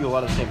to ask you a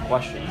lot of the same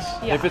questions.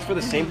 Yeah. If it's for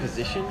the same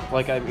position,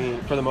 like I mean,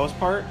 for the most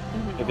part,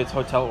 if it's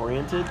hotel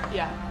oriented,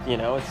 Yeah. you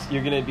know,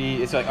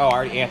 it's like, oh, I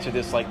already answered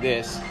this like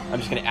this. I'm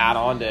just gonna add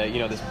on to, you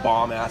know, this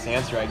bomb ass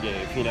answer I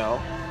gave, you know.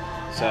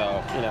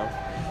 So, you know,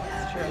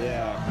 It's true.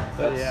 yeah,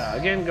 but yeah.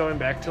 Again, going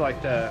back to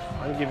like the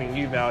I'm giving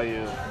you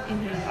value.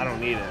 I don't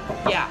need it.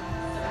 Yeah.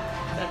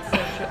 That's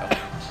so true.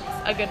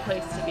 It's a good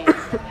place to be.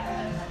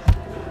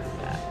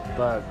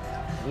 But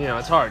you know,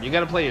 it's hard. You got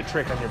to play a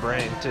trick on your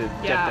brain to Yeah.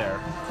 get there.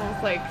 It's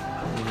almost like,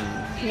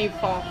 can you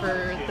fall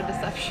for the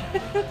deception?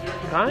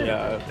 Kind yeah.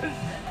 of.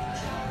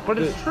 But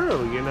it's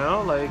true, you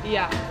know. Like,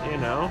 Yeah. you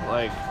know,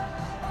 like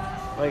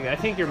I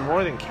think you're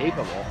more than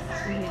capable.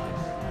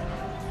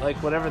 Like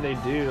whatever they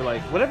do,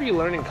 like whatever you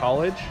learn in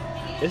college,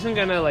 isn't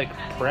gonna like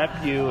prep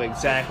you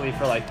exactly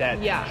for like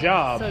that Yeah.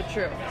 job. So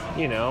true.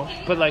 You know,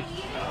 but like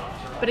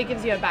But it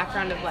gives you a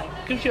background of like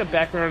gives you a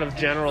background of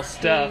general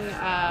stuff. being,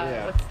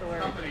 Yeah. what's the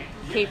word?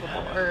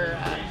 Capable or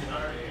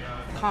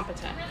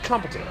competent.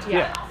 Competent.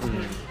 Yeah.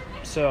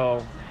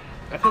 So,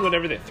 I think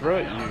whatever they throw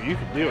at you, you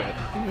can do it.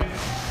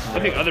 I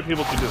think other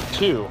people can do it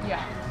too.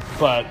 Yeah.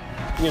 But,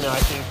 you know, I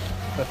think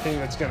the thing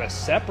that's going to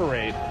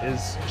separate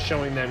is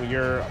showing them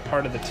you're a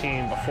part of the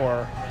team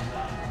before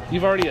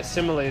you've already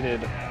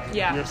assimilated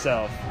Yeah.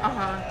 yourself.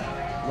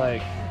 Uh-huh.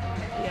 Like,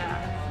 Yeah.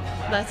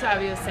 That's what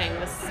I was saying,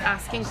 was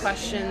asking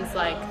questions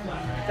like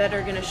that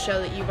are gonna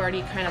show that you've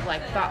already kind of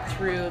like thought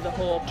through the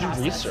whole process.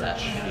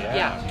 research, yeah.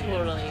 Yeah,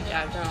 totally.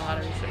 Yeah, I've done a lot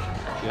of research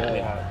on that.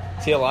 Yeah.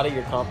 See, a lot of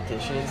your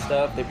competition and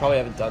stuff, they probably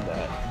haven't done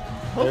that.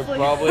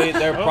 Hopefully.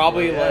 They're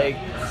probably Hopefully, like,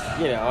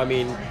 you know, I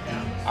mean,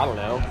 I don't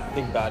know.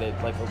 Think about it.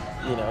 Like,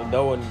 you know,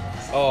 no one,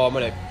 oh, I'm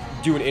gonna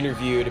do an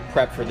interview to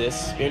prep for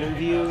this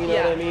interview. You know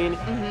Yeah. what I mean?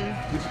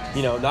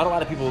 You know, not a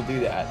lot of people do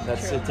that.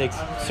 True. It takes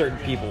certain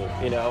people.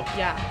 You know.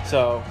 Yeah.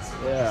 So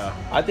yeah.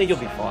 I think you'll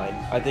be fine.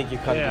 I think you're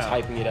kind of just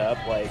Yeah. hyping it up,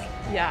 like,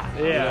 Yeah.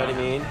 Yeah. you know what I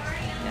mean?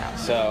 Yeah.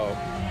 So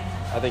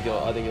I think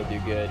you'll do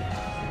good.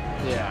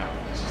 Yeah.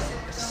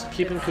 Just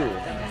keeping cool.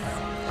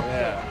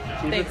 Yeah.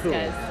 Keep Thanks, it cool.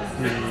 guys.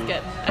 This is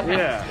good. Okay.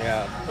 Yeah.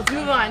 Yeah. Let's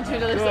move on to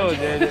another Oh,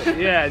 subject.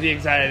 yeah, the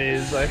anxiety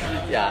is like,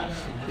 Yeah.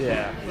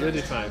 yeah, you'll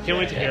do fine. Can't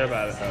wait to hear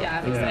about it though.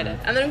 Yeah, I'm excited.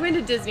 And then I'm going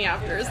to Disney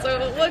after,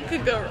 so what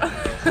could go wrong?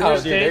 Oh,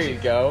 dude, there case- you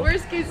go.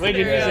 Worst case Wait,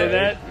 scenario. did you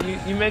say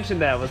that? You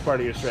mentioned that was part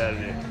of your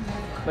strategy.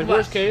 Like, What?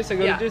 worst case, I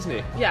go Yeah. to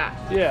Disney. Yeah.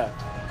 Yeah.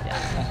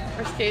 Yeah.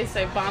 Worst case,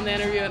 I bomb the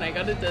interview and I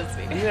go to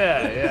Disney.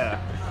 Yeah.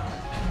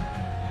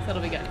 So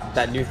it'll be good.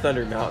 That new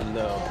Thunder Mountain,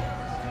 though.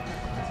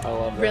 I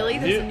love that. Really?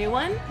 There's You- a new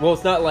one? Well,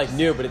 it's not like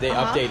new, but they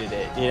Uh-huh. updated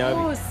it. You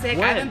know, Oh, sick.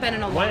 When? I haven't been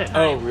in a long When? time.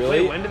 Oh,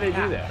 really? Wait, when did they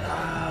Yeah. do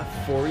that?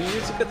 4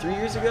 years ago, 3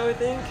 years ago, I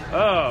think.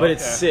 Oh, But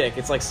it's okay. sick.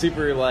 It's like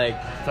super like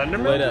Thunder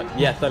lit Mountain? up.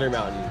 Yeah, Thunder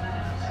Mountain.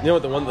 You know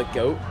what? The one with the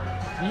goat.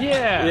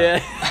 Yeah. Yeah,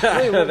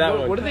 Wait, that what,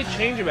 one. what did they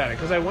change about it?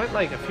 Because I went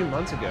like a few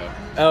months ago.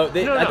 Oh,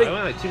 they. No, I I think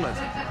went like 2 months.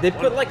 they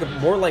put like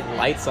more like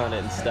lights on it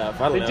and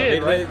stuff. I don't They know.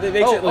 did, right? They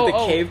makes it like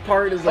Oh, the cave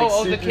part is like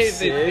oh, super the cave.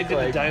 sick. They did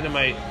like, the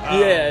dynamite.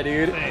 Yeah,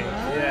 dude. Thing.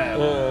 Yeah.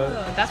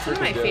 That's one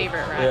of my freaking dope.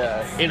 favorite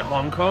rides. Yeah. In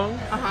Hong Kong,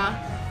 Uh-huh.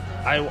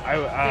 Disney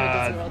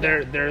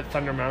World, their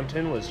Thunder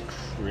Mountain was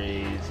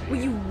crazy. Well,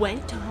 you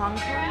went to Hong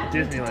Kong?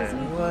 You went to Disneyland. Disney?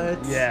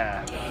 What?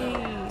 Yeah.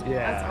 Dang,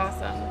 Yeah. That's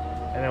awesome.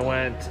 And I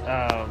went,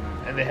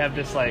 and they have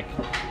this like,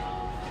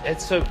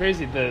 it's so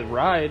crazy. The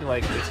ride,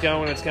 like, it's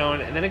going,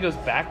 and then it goes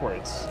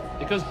backwards.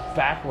 It goes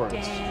backwards.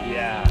 Dang.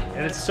 Yeah,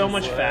 and it's so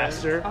much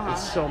faster. Uh-huh.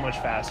 It's so much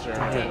faster.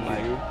 And,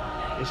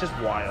 like, it's just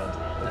wild.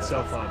 It's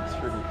so fun. It's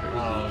freaking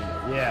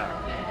crazy. Yeah.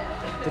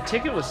 The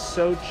ticket was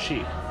so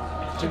cheap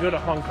to go to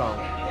Hong Kong.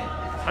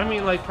 I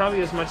mean, like,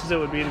 probably as much as it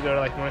would be to go to,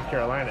 like, North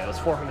Carolina. It was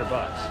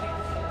 $400.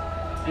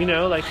 You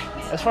know, like,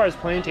 as far as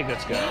plane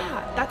tickets go.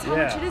 Yeah, that's how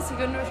Yeah. much it is to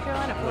go to North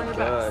Carolina. Oh my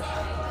 $400. gosh.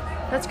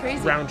 That's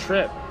crazy. Round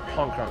trip,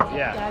 Hong Kong.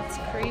 Yeah. That's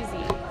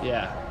crazy.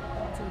 Yeah.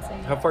 That's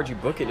insane. How far did you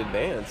book in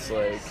advance?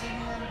 Like,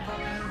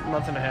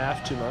 Month and a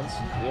half, 2 months.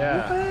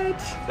 Yeah. what?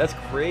 That's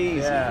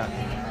crazy. Yeah.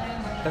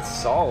 That's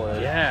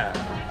solid. Yeah.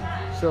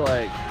 So,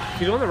 like,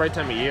 if you go in the right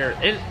time of year,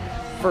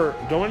 for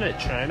going to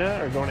China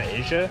or going to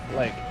Asia,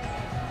 like,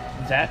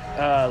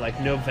 that like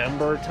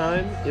November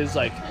time is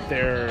like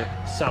their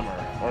summer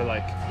or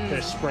like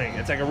their spring.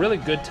 It's like a really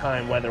good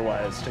time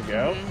weather-wise to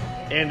go,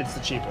 and it's the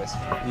cheapest,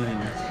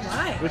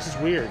 Why? which is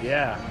weird.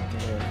 Yeah,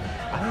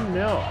 I don't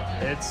know.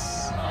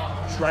 It's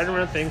right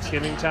around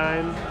Thanksgiving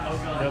time,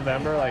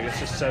 November. Like it's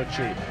just so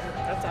cheap.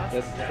 That's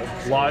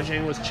awesome.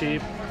 Lodging was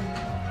cheap.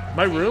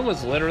 My room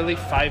was literally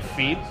 5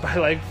 feet by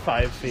like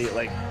 5 feet.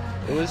 Like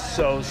it was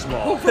so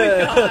small. Oh my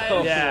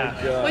god.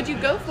 Yeah. What'd you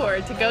go for?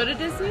 To go to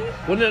Disney?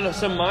 Well, no.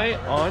 So my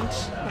aunt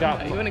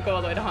got. You want to go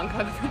all the way to Hong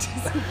Kong for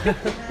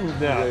Disney?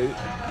 No,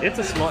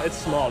 it's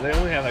small. They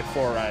only have like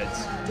 4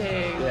 rides.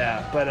 Dang.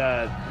 Yeah, but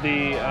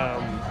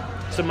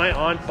so my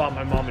aunt bought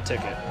my mom a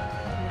ticket,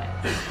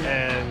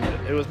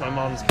 and it was my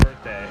mom's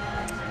birthday.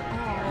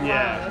 Oh,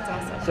 Yeah. Wow, that's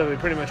awesome. So we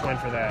pretty much went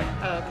for that.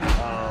 Oh,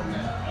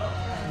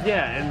 okay.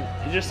 Yeah,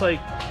 and just like,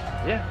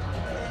 yeah,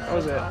 that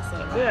was it.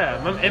 Awesome.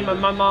 Yeah,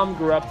 my mom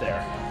grew up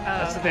there.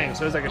 That's the okay. thing.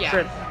 So it was like a Yeah.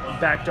 trip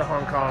back to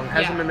Hong Kong.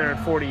 Hasn't Yeah. been there in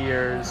 40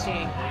 years.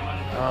 Dang.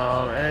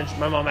 And then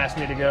my mom asked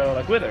me to go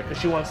like with her because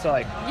she wants to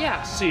like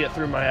Yeah. see it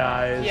through my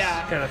eyes,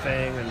 Yeah. kind of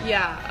thing. And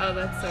Yeah. Oh,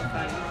 that's so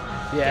fun.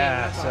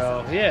 yeah, that's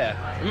so yeah.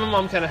 And my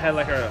mom kind of had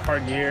like her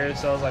hard years,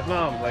 so I was like,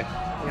 Mom, like,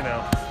 you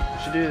know,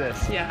 you should do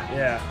this. Yeah.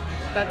 Yeah.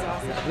 That's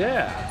awesome.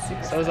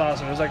 Yeah. So it was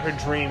awesome. It was like her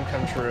dream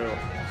come true.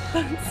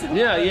 That's so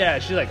Yeah, fun. yeah.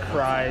 She like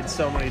cried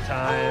so many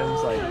times.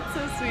 Oh, Like, that's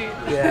so sweet.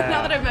 Yeah.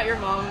 Now that I've met your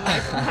mom, I'm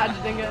like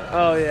imagining it.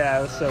 oh yeah,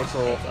 it was so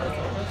cool.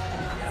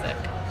 Sick.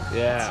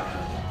 Yeah.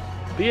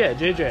 But yeah,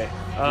 JJ,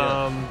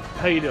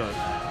 how you doing?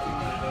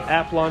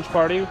 App launch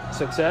party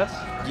success?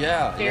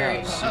 Yeah, Very.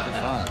 yeah, super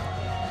fun.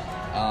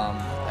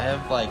 I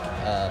have like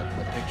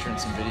a picture and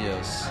some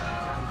videos.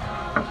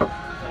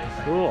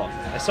 Cool.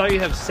 I saw you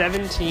have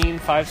 17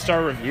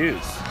 5-star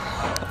reviews.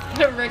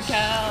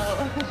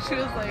 Raquel. She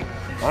was like,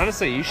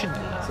 Honestly, you should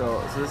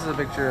So this is a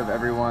picture of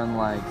everyone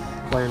like,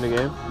 play in the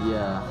game.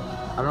 yeah.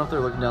 I don't know if they're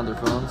looking down their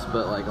phones,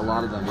 but like a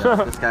lot of them.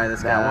 Yeah, this guy,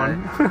 That guy,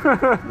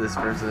 one. this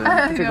person.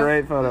 It's a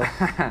great photo.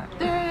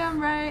 there I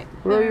am, right?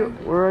 Where are there. you?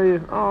 Where are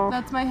you? Oh,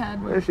 That's my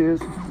head. there she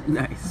is.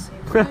 Nice.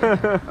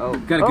 Oh,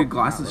 got a good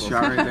glasses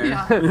shot right there.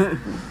 Yeah.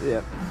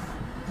 Yep.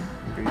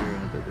 You're in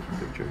a different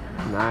picture.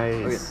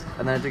 Okay, Nice.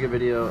 and then I took a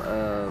video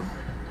of.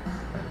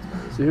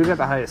 So who got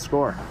the highest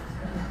score?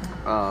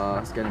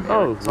 It's gonna be.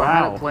 Oh, So I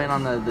had wow. it playing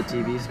on the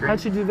TV screen.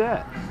 How'd you do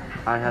that?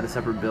 I had a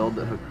separate build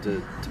that hooked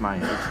to my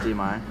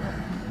HDMI.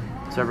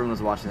 So everyone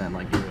was watching that and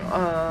like,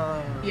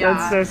 Yeah.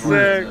 That's so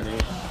sick.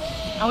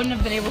 I wouldn't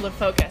have been able to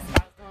focus.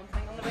 That was the one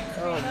playing on the big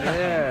screen. Oh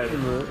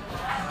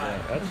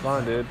man. That's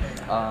fun, dude.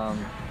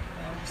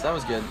 So that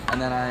was good. And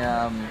then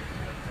I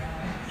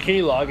Can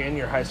you log in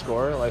your high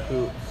score? Like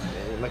who?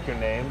 Like your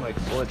name? Like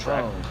will it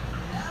track?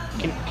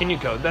 Can you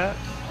code that?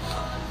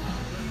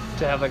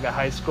 To have like a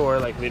high score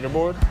like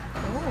leaderboard?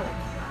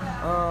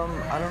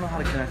 I don't know how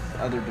to connect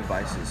other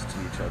devices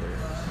to each other.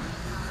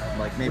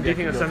 Like maybe. Do you I think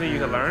could it's go something you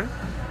through- can learn?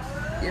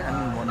 Yeah, I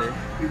mean one day.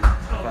 If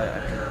I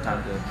have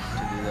time to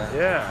do that.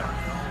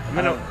 Yeah. I'm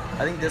gonna.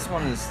 I think this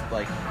one is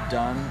like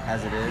done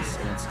as it is,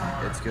 and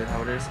it's good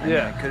how it is. I mean,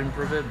 Yeah. I could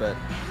improve it, but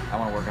I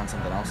want to work on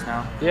something else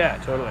now. Yeah,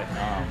 totally.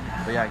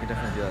 But yeah, I could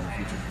definitely do that in the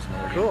future for some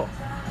other Cool.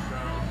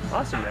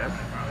 Awesome, man. game.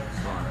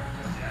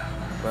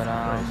 But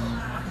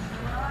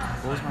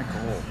what was my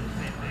goal?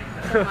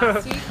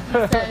 Last week, he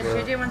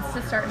said JJ wants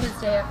to start his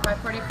day at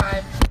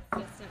 5:45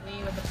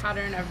 consistently with a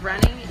pattern of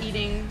running,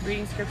 eating,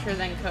 reading scripture,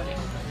 then coding.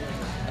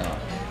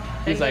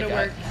 He's Then like, go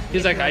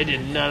to work. I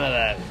did none of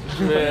that.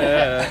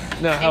 Yeah.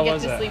 No, how And get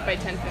was to that? sleep by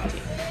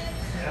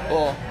 10:15.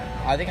 well,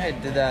 I think I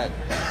did that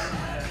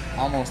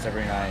almost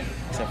every night,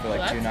 except for like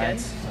Well, 2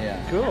 that's nights. Yeah,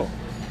 Cool.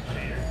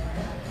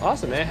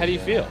 Awesome, man. How do you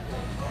feel?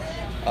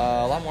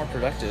 a lot more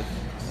productive.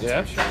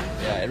 Yeah.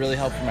 Yeah, it really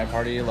helped for my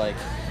party. Like,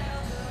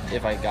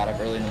 if I got up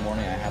early in the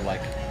morning, I had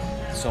like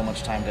so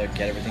much time to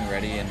get everything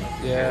ready and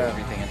Yeah. do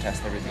everything and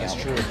test everything That's out,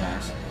 true. which was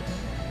nice.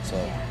 So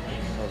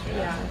that was really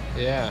Yeah.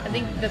 helpful. Yeah. I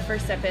think the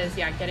first step is,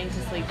 getting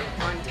to sleep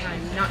on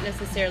time. Not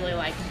necessarily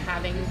like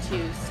having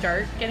to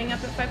start getting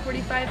up at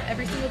 5:45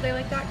 every single day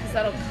like that, because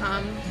that'll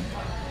come.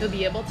 You'll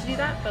be able to do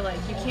that, but like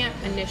you can't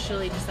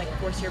initially just like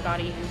force your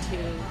body into,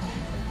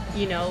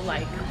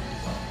 like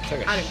It's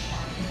like I don't.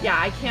 Yeah,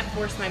 I can't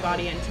force my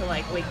body into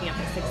like waking up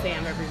at 6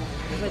 a.m. every morning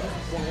because I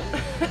just won't.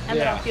 And then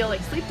Yeah. I'll feel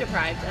like sleep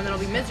deprived, and then I'll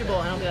be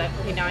miserable, and I'll be like,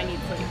 okay, now I need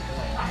sleep.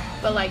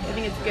 But like, I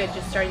think it's good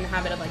just starting the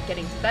habit of like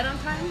getting to bed on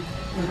time,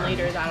 and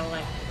later that'll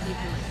like you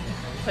can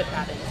like put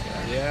that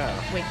into Yeah.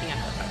 waking up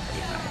at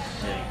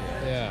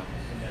 5:45. Yeah.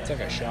 It's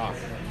like a shock.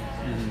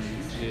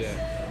 Yeah.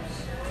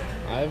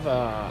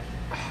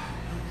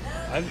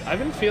 I've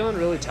been feeling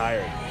really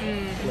tired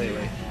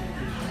lately.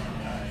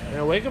 And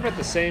I wake up at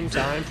the same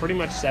time, pretty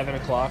much 7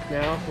 o'clock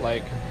now.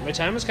 Like, my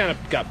time has kind of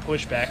got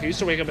pushed back. I used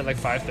to wake up at like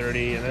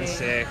 5:30 and then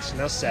 6,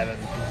 now 7.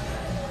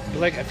 But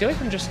like, I feel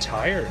like I'm just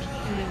tired.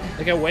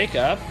 Like, I wake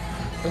up,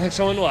 and like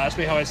someone will ask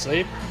me how I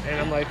sleep, and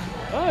I'm like,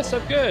 oh, I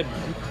slept good.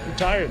 I'm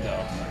tired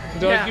though.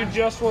 And they're like, Yeah. you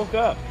just woke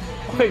up.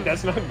 Like,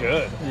 that's not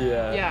good.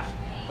 Yeah. Yeah.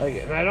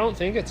 Like, and I don't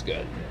think it's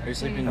good. Are you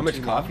sleeping How much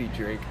too coffee long? you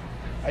drink?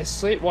 I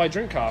sleep. Well, I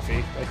drink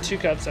coffee, like 2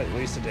 cups at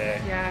least a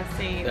day, Yeah,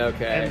 same.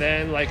 Okay. and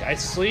then like I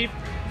sleep.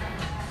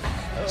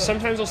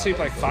 Sometimes I'll sleep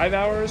like 5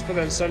 hours, but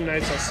then some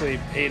nights I'll sleep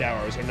 8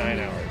 hours or 9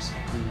 hours.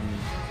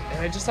 And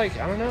I just like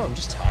I don't know. I'm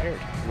just tired.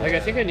 Like I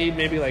think I need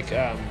maybe like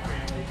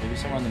Maybe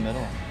somewhere in the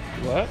middle.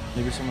 what?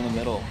 Maybe somewhere in the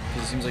middle.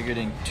 Because it seems like you're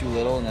getting too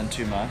little and then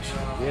too much.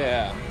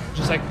 Yeah.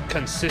 Just like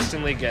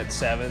consistently get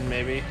 7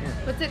 maybe.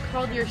 What's it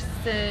called? Your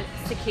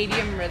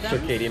circadian rhythm.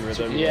 Circadian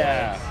rhythm.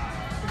 Yeah.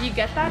 If you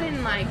get that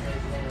in like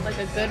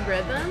a good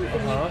rhythm,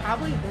 then Uh-huh. you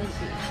probably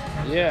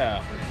won't be.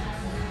 Yeah.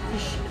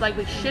 Like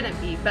we shouldn't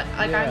be, but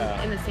like Yeah.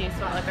 I'm in the same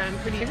spot. Like I'm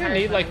pretty I think tired. I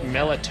need from- like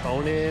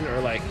melatonin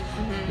or like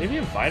maybe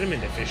a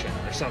vitamin deficient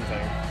or something.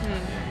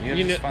 You have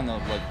You to just know-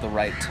 find the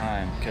right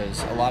time,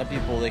 because a lot of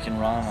people, they can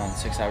run on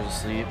 6 hours of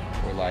sleep,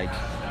 or like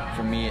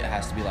for me it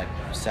has to be like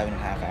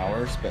 7.5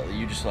 hours, but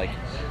you just like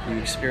you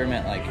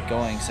experiment like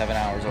going 7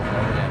 hours over and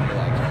over again. You're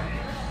like,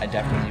 I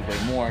definitely need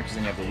way more, because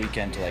then you have the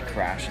weekend to like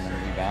crash and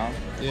then rebound.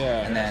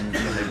 Yeah. And then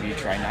maybe you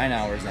try 9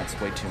 hours and that's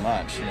way too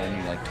much, and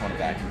you like tone it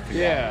back and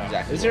figure Yeah. out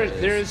exactly Is what there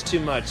it there is too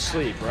much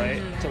sleep,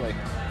 right? To like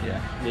Yeah.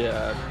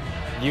 Yeah.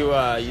 You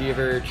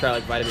ever try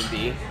like vitamin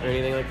B or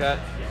anything like that?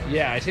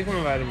 yeah, I take my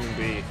vitamin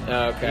B.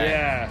 Okay.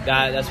 Yeah.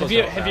 That's Have what's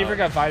you ever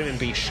got vitamin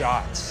B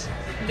shots?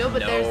 No, but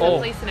there's No. a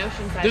place in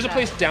Oceanside. There's a that-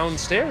 place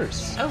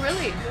downstairs. Oh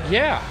really?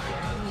 Yeah.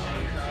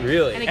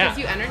 really? And it Yeah. gives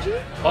you energy?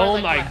 Or, Oh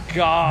like, my what?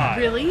 god.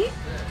 Really?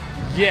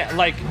 Yeah,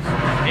 like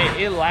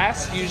it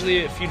lasts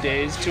usually a few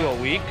days to a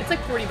week. It's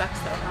like $40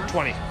 though, huh?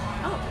 20.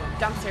 Oh,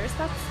 downstairs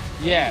that's.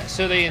 Yeah,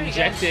 so they Pretty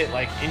inject good. it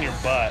like in your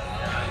butt.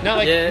 Not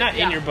like Yeah. not in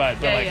Yeah. your butt,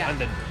 but Yeah, like yeah. on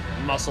the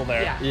muscle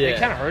there. Yeah. Yeah. It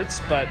kind of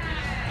hurts, but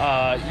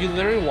you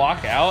literally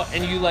walk out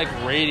and you like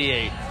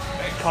radiate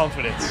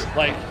confidence.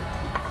 Like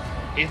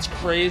it's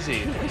crazy.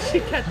 You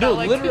should get that No,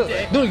 like literally.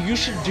 today. No, you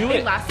should do It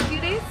it. lasts a few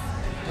days.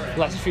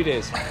 Last few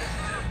days.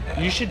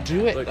 You should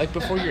do it Like- like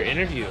before your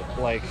interview.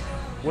 Like,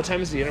 what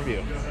time is the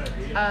interview?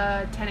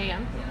 10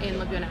 a.m. in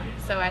Laguna.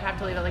 So I'd have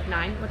to leave at like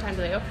 9. What time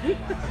do they open?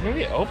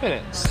 Maybe open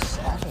at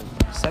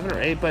 7 or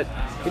 8, but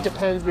it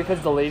depends because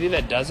the lady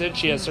that does it,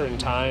 she has certain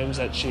times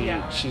that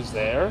she's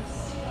there.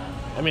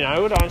 I mean, I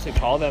would honestly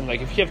call them,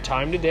 like, if you have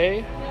time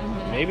today,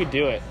 maybe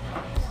do it.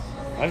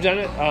 I've done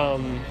it.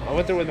 I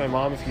went there with my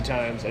mom a few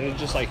times, and it's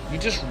just like, you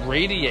just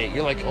radiate.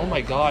 You're like, oh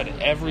my god,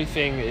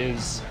 everything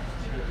is,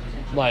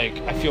 like,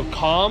 I feel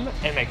calm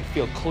and I can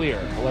feel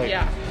clear. Like,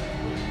 Yeah.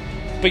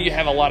 but you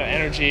have a lot of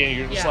energy and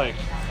you're just Yeah. like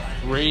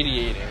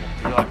radiating.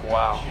 You're like,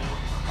 wow.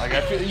 Like,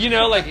 I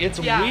feel, like, it's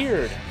Yeah.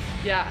 weird.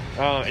 Yeah.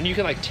 And you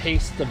can like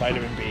taste the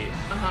vitamin B.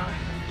 Uh-huh.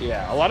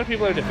 Yeah, a lot of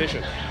people are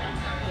deficient.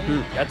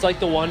 That's like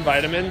the one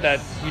vitamin that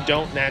you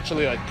don't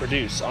naturally like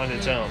produce on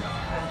its own.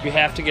 You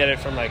have to get it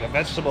from like a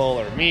vegetable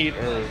or meat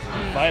or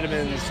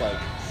vitamins. Like,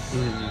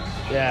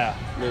 yeah,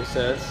 Makes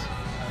sense.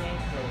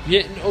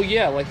 yeah. Oh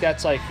yeah, like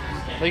that's like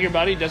your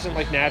body doesn't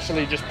like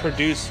naturally just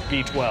produce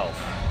B12.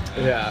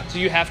 Yeah. So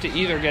you have to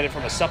either get it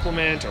from a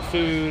supplement or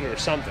food or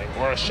something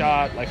or a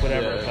shot, like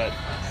whatever. Yeah.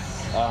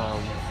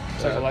 But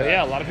so like,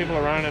 yeah, a lot of people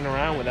are running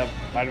around without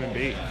vitamin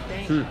B.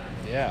 Dang.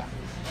 Yeah.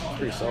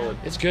 Pretty solid.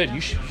 It's good.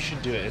 You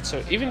should do it. It's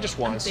so even just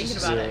once. thinking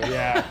just- about it.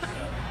 Yeah.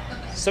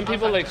 Some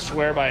people like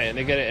swear by it and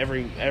they get it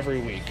every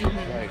week.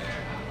 Mm-hmm. Like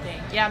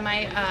Dang. Yeah,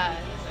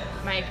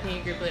 my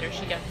community group leader,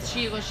 she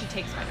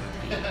takes vitamin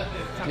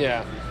B.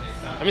 yeah.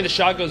 I mean the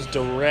shot goes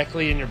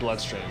directly in your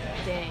bloodstream.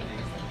 Dang.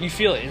 You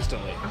feel it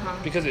instantly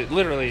because it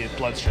literally is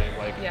bloodstream.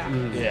 Like Yeah.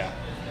 yeah.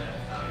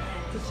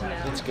 Good to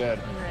know. It's good.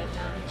 I'm gonna write it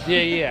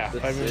down. Yeah.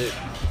 That's I mean, it.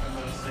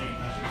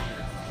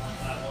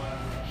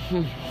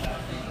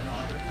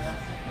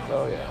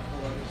 oh yeah.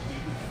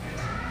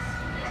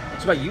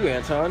 What about you,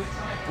 Anton?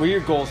 What are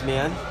your goals,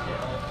 man?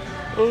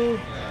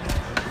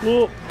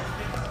 Well,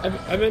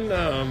 I've been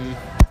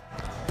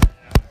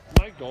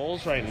my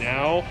goals right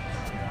now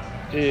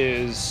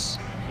is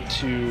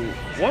to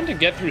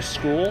get through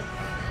school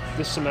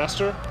this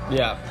semester.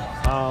 Yeah.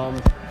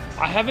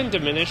 I haven't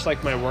diminished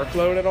like my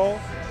workload at all,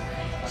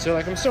 so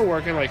like I'm still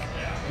working. Like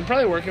I'm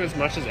probably working as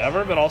much as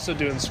ever, but also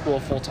doing school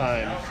full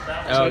time.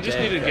 So I just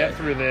Okay, need to okay. get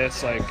through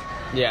this, like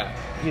Yeah.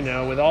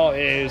 with all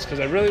A's, because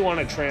I really want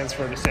to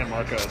transfer to San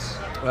Marcos.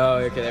 Oh,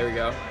 okay, there we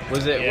go.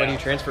 What are Yeah. you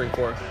transferring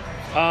for?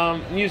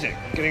 Music,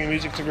 getting a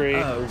music degree.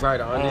 Oh,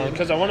 right on, dude.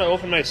 Because I want to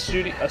open my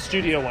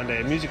studio one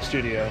day, a music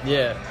studio.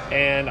 Yeah.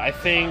 And I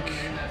think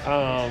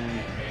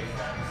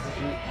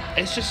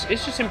it's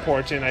just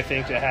important, I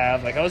think, to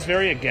have, like, I was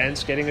very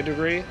against getting a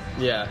degree,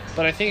 Yeah.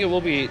 but I think it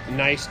will be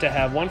nice to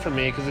have one for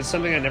me because it's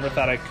something I never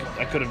thought I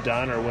could have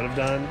done or would have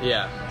done.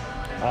 Yeah.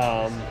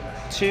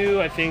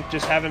 Two, I think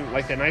just having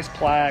like a nice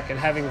plaque and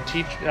having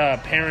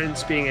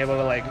parents being able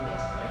to like,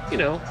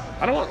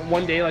 I don't want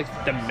one day like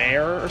the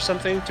mayor or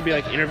something to be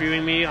like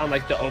interviewing me on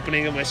like the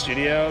opening of my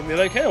studio and be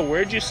like, hey,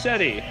 where'd you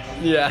study?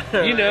 Yeah.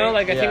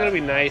 Like I think Yeah. it'll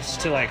be nice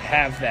to like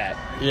have that.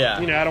 Yeah.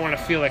 I don't want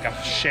to feel like a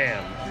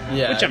sham.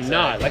 Yeah, Which I'm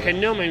not. exactly. Like I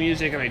know my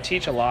music and I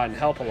teach a lot and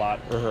help a lot.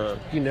 Uh-huh.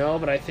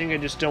 But I think I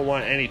just don't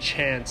want any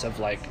chance of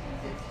like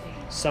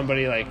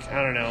somebody like,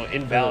 I don't know,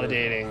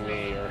 invalidating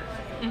me or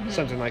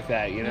something like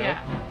that, Yeah.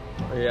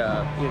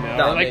 Yeah. You know,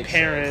 That or like makes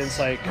parents,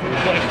 like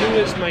who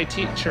is my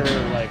teacher?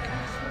 Like,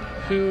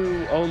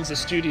 who owns the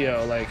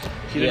studio? Like,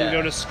 he didn't Yeah.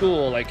 go to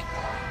school. Like,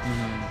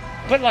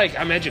 but like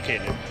I'm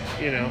educated,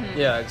 you know. sense.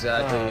 Yeah,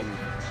 exactly.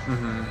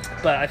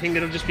 But I think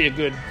it'll just be a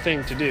good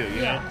thing to do,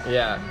 you know.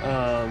 Yeah.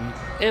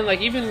 And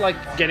like even like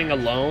getting a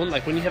loan,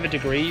 like when you have a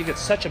degree, you get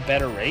such a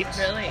better rate.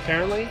 Really?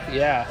 Apparently,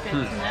 yeah, Good to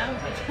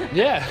know.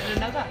 yeah, I didn't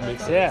know that.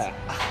 That's yeah.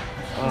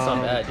 It's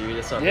not bad, dude.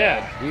 It's not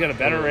Yeah, bad. you got a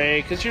better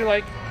rate because you're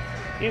like,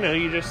 you know,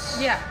 you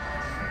just Yeah.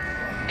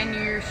 And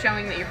you're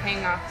showing that you're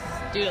paying off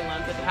student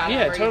loans that you have. yeah,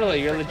 where you totally.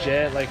 pay You're for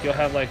legit. Like you'll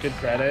have like good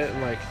credit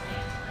and like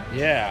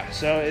yeah.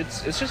 So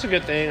it's just a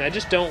good thing. I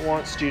just don't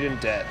want student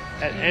debt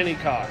at any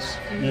cost.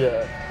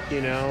 Yeah. You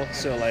know,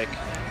 so like,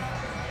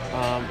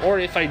 or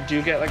if I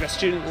do get like a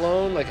student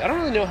loan, like I don't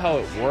really know how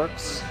it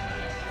works.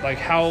 Like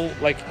how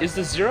like is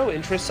the zero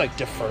interest like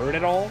deferred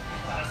at all?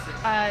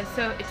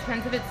 So it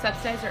depends if it's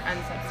subsidized or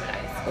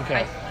unsubsidized.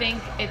 Okay. I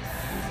think it's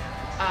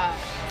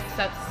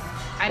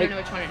I don't know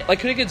which one it is. Like,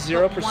 could I get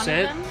 0% But one of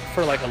them-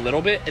 for like a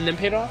little bit and then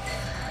pay it off?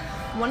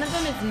 One of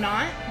them is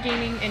not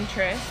gaining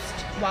interest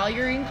while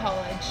you're in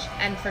college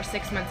and for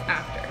 6 months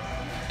after.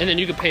 And then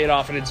you could pay it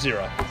off and it's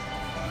 0.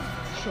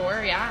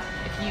 Sure, yeah.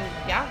 If you,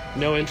 yeah.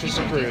 No If interest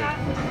you can do accrued.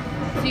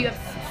 that.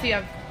 So you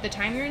have the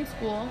time you're in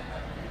school,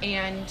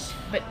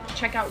 but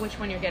check out which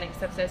one you're getting,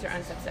 subsidized or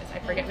unsubsidized. I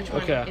forget which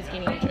one Okay. is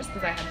gaining interest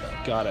because I have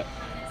both. Got it.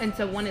 And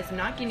so one is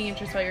not gaining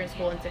interest while you're in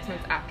school and 6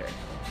 months after.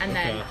 And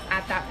then Okay.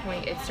 at that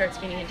point, it starts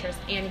gaining interest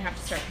and you have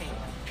to start paying.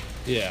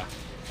 Yeah.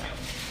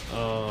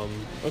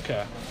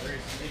 Okay.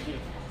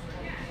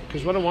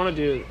 Because what I want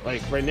to do,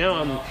 like right now,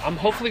 I'm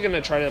hopefully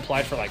gonna try to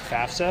apply for like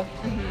FAFSA.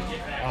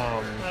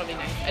 That'll be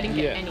nice. I didn't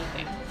get Yeah.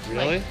 anything.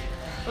 Really? Like,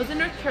 I was in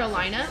North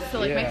Carolina, so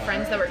like my Yeah.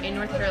 friends that were in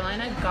North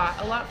Carolina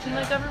got a lot from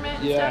the government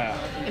and Yeah.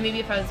 stuff. And maybe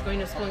if I was going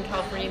to school in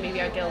California,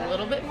 maybe I'd get a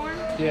little bit more.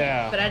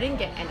 Yeah. But I didn't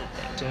get anything.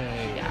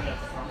 Dang. Yeah.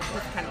 It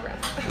was kind of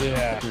rough.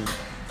 Yeah.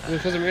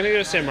 Because I'm gonna go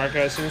to San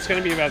Marcos and it's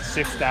gonna be about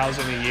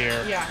 $6,000 a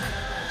year. Yeah.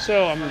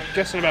 So I'm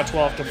guessing about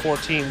 $12,000 to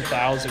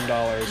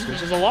 $14,000,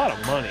 which is a lot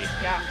of money.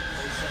 Yeah.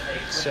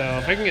 So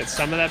if I can get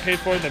some of that paid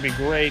for, that'd be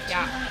great.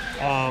 Yeah.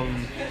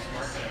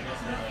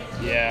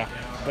 Yeah.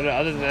 But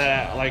other than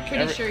that, like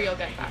Pretty sure you'll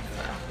get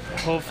FAFSA.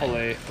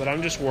 hopefully. But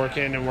I'm just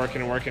working and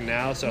working and working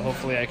now, so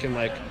hopefully I can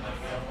like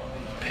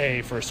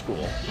pay for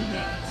school.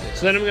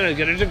 So then I'm gonna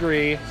get a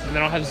degree, and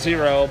then I'll have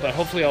 0, but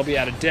hopefully I'll be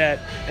out of debt,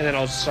 and then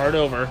I'll start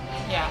over.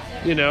 Yeah.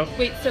 You know?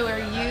 Wait, so are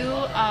you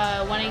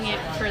wanting it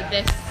for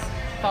this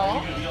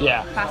fall?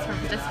 Yeah. Class from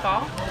this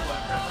fall?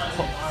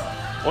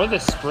 Or the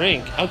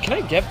spring. Oh, can I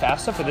get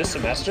FAFSA for this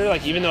semester?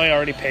 Like, even though I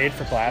already paid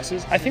for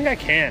classes? I think I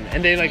can,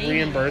 and they like Maybe.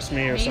 reimburse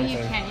me or Maybe something.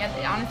 you can.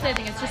 Yeah, honestly, I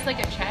think it's just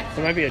like a check.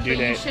 There might be a due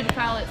But you date. should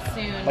file it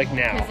soon. Like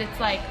now. Because it's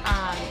like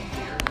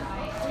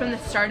it's from the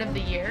start of the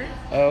year,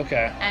 Oh,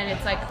 okay. and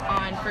it's like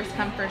on first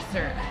come first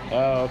serve.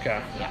 Oh, okay.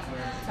 Yeah.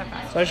 That's how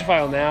fast. So I should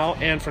file now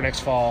and for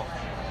next fall.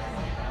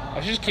 I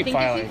should just I keep think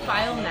filing. if you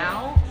file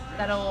now,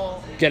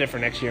 that'll. Get it for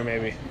next year,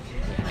 maybe.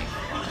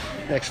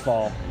 Next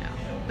fall. No.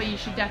 But you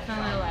should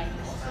definitely like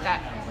that.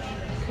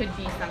 Could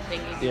be something.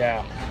 You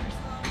Yeah.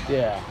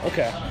 Yeah.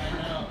 Okay.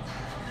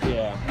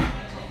 Yeah.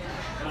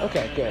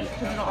 Okay, good.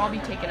 Because it'll all be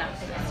taken up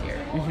for this year.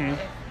 Mhm.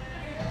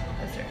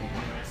 This year.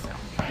 So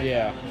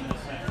Yeah.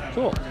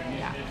 Cool.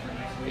 yeah.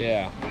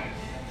 Yeah.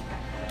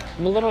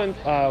 I'm a little,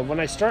 when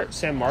I start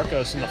San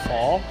Marcos in the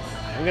fall,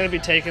 I'm going to be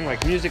taking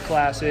like music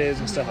classes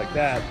and stuff like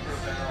that,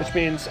 which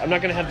means I'm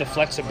not going to have the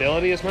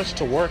flexibility as much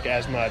to work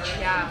as much,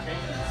 Yeah.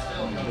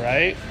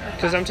 right?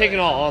 Because I'm taking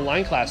all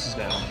online classes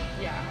now.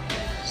 Yeah.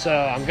 So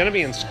I'm going to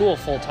be in school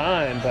full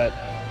time, but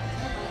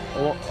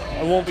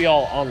I won't be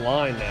all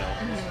online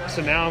now.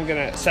 So now I'm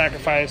going to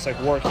sacrifice like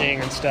working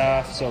and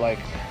stuff. So like,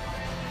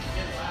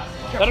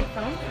 Drop your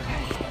phone?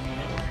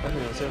 I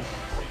think that's it.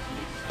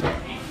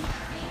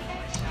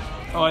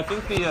 Oh, I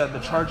think the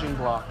charging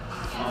block.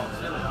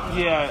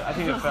 Yeah, I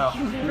think it fell.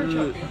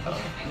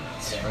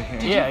 Right here.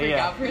 Yeah, Freak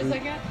yeah. out for a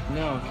second?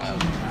 No,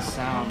 the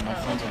sound. My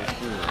phone's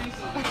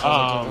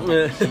on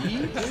cool.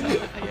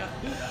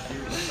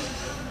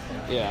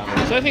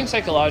 Yeah. So I think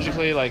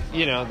psychologically, like,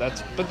 you know,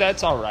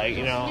 that's all right.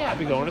 You know, Yeah. I'll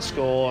be going to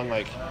school and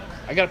like,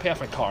 I gotta pay off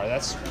my car.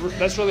 That's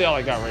really all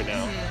I got right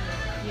now.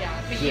 Yeah.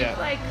 But Yeah. you've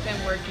like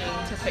been working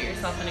to put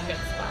yourself in a good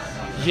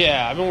spot.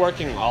 Yeah, I've been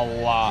working a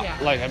lot. Yeah.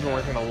 Like, I've been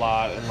working a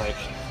lot and like,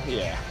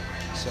 yeah.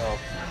 So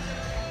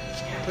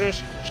pretty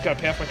much just gotta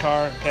pay off my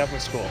car, pay off my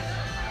school.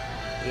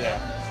 Yeah.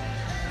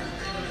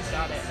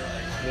 Got it.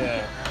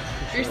 Yeah.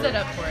 You're set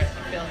up for it,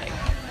 I feel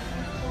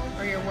like.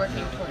 Or you're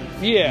working towards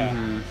it. Yeah.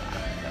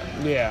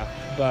 Yeah.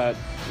 But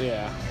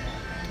yeah.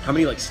 How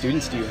many like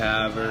students do you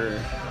have, or?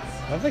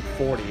 I have like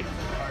 40.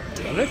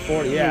 I have like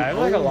 40. Yeah, I have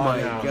like a lot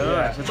Oh now. my gosh,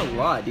 Yeah. that's a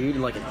lot, dude.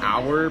 In like an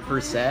hour per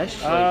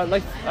sesh. A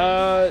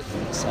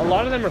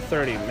lot of them are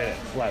 30-minute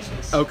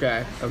lessons.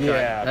 Okay.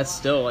 Yeah. That's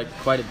still like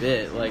quite a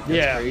bit. Like that's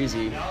Yeah.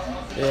 crazy.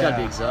 It's Yeah. gotta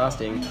be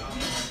exhausting.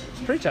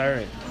 It's pretty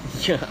tiring.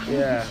 Yeah.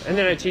 Yeah, and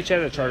then I teach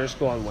at a charter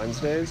school on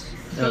Wednesdays.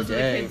 Those are the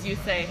dang. kids you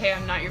say, hey,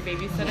 I'm not your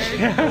babysitter.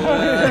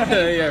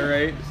 Yeah,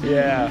 right.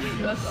 Yeah,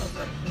 That's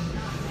awesome.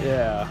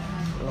 yeah.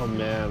 Oh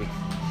man.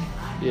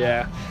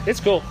 Yeah, it's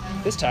cool.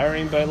 It's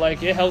tiring, but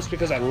like it helps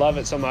because I love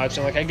it so much,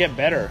 and like I get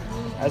better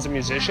as a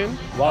musician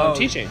while I'm Oh.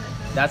 teaching.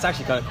 That's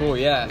actually kind of cool.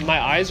 Yeah. My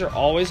eyes are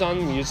always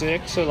on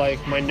music, so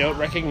like my note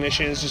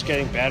recognition is just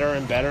getting better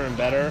and better and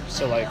better.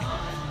 So like,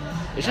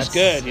 it's just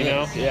That's good, you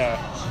know? sick.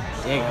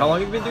 Yeah, Dang, how long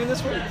have you been doing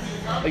this for?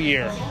 a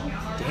year.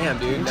 Damn,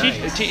 dude.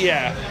 Nice.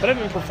 Yeah, but I've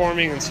been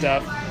performing and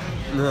stuff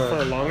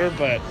for longer.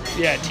 But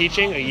yeah,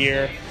 teaching a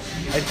year.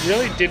 I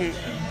really didn't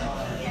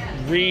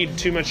read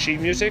too much sheet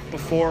music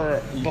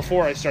before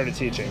I started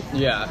teaching.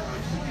 Yeah.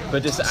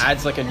 But this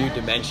adds like a new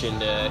dimension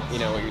to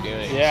what you're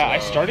doing. Yeah, I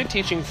so- started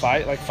teaching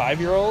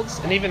 5-year-olds,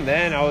 and even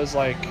then I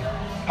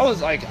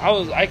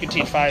could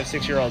teach 5,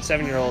 6-year-olds,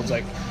 7-year-olds,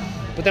 like.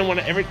 But then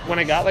when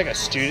I got like a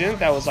student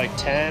that was like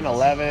 10,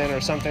 11 or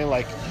something,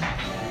 like,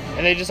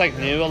 and they just like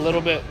knew a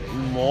little bit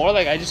more,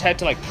 like I just had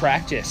to like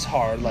practice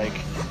hard, like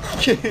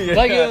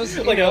like it was,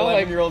 you like know, an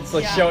like- 11-year-old's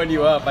like Yeah. showing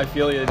you up. I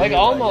feel you. like dude,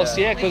 almost,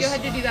 yeah, Like you because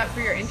had to do that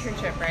for your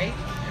internship, right?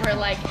 Where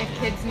like if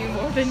kids knew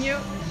more than you.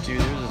 Dude,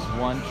 there was this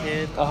one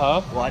kid.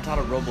 Uh-huh. Well, I taught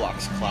a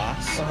Roblox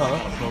class. Uh-huh. I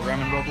taught a program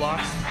in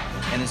Roblox.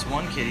 And this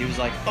one kid, he was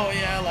like, oh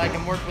yeah, like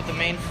I'm working with the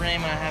mainframe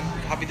and I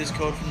have copied this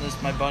code from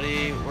my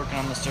buddy working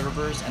on the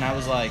servers. And I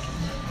was like,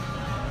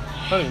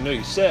 I don't even know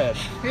you said.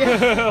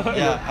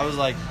 yeah, I was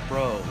like,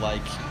 bro,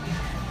 like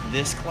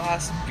this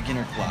class,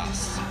 beginner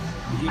class.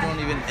 You don't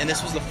even, and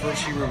this was the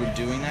first year we were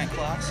doing that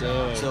class.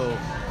 Dang. So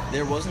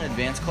there was an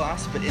advanced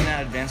class, but in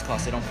that advanced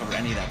class, they don't cover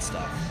any of that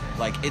stuff.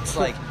 Like, it's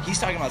like, he's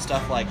talking about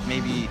stuff like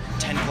maybe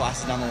 10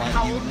 classes down the line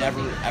that you would never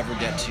ever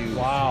get to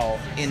Wow.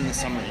 in the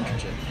summer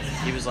internship.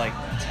 He was like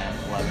 10,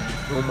 11.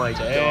 Oh my god.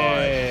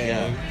 Dang.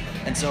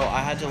 Yeah. And so I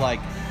had to like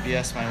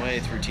BS my way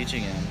through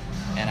teaching him,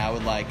 and I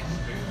would like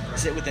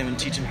sit with him and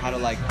teach him how to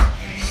like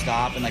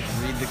stop and like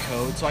read the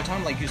code. So I taught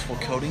him like useful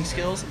coding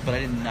skills, but I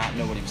did not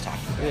know what he was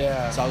talking about.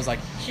 Yeah. So I was like,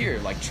 here,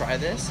 like try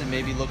this and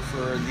maybe look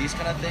for these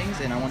kind of things,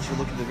 and I want you to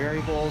look at the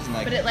variables and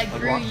like. But it like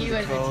grew walk through you the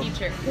as a code.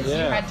 teacher because you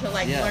Yeah. had to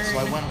like Yeah, learn. so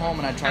I went home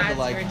and I tried to as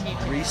like you're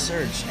teaching.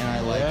 research, and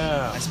I like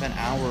Yeah. I spent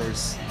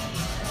hours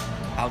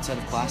outside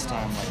of class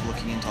time like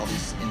looking into all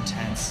these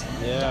intense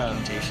Yeah.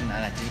 documentation,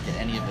 and I didn't get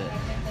any of it.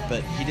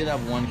 But he did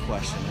have one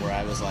question where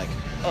I was like,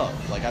 oh,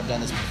 like I've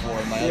done this before,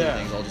 and my Yeah. other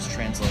things I'll just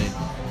translate,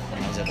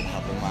 and I was able to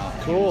help him out.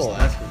 And he Cool. was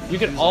like- You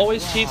can he was like,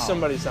 always teach wow.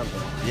 somebody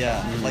something.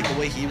 Yeah, like the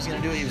way he was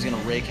gonna do it, he was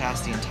gonna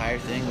raycast the entire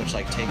thing, which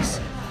like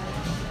takes,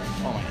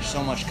 oh my gosh,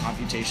 so much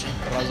computation.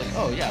 But I was like,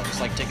 oh yeah,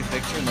 just like take a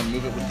picture and then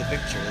move it with the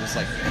picture. It was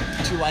like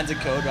 2 lines of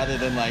code rather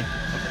than like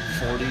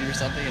 40 or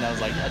something. And I was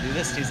like, yeah, do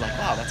this. And he's like,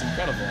 wow, that's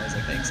incredible. I was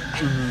like, thanks.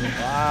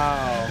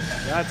 Wow.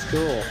 That's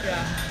cool.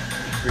 Yeah.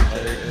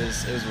 But it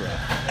was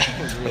rough.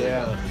 It was really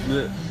Yeah.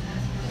 rough.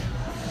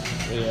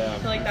 I Yeah.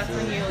 feel like that's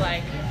when you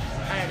like,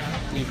 I don't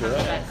know, You become grow.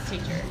 the best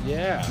teacher.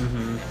 Yeah.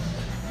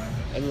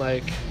 And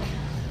like,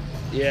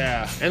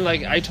 yeah. And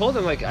like, I told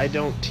them like I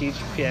don't teach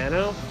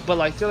piano, but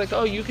like they're like,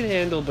 oh, you can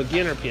handle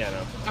beginner piano.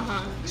 Uh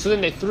huh. So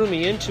then they threw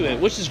me into it,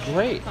 which is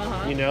great.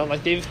 Uh-huh. You know,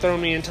 like they've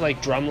thrown me into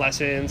like drum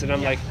lessons, and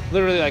I'm like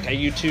literally like I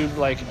YouTubed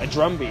like a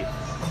drum beat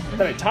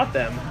that I taught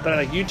them, but I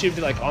like YouTubed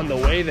it like on the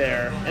way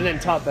there, and then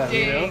taught them.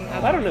 You Dang, know,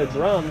 that's I don't know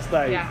drums,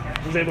 but Yeah.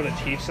 I was able to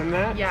teach them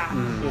that. Yeah.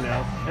 You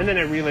know, and then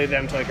I relayed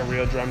them to like a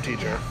real drum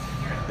teacher.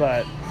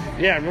 But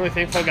yeah, I'm really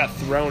thankful I got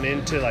thrown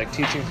into like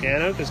teaching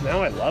piano because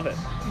now I love it,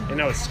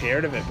 and I was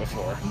scared of it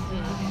before.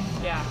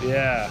 Yeah.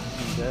 Yeah.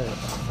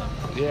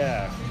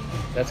 Yeah.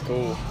 That's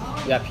cool.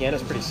 Yeah,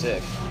 piano's pretty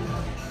sick.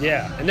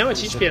 Yeah. And now I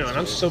teach piano, and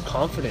I'm so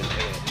confident in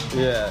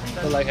it. Yeah.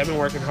 But like I've been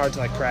working hard to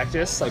like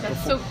practice like That's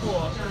before. so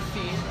cool to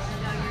see.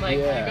 Like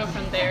Yeah. you go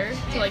from there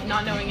to like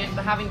not knowing it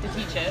but having to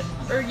teach it,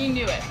 or you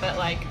knew it but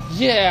like,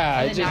 Yeah,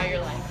 I and then now just,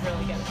 you're like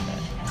really good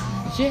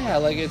at it. yeah,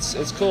 like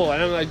it's cool,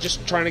 and I'm like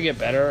just trying to get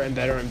better and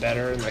better and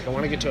better, and like I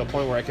want to get to a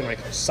point where I can like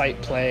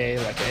sight play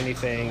like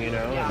anything, you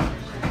know. Yeah.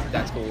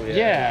 That's cool. And- Yeah.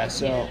 yeah.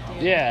 So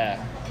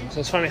yeah. So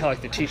it's funny how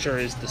like the teacher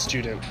is the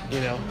student, you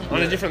know,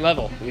 on a different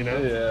level, you know.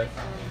 Yeah.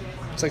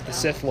 It's like the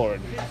Sith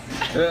Lord,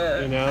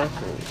 you know.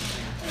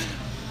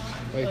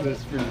 Like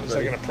it's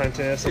like an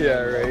apprentice. Yeah,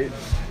 right.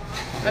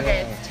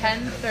 Okay, it's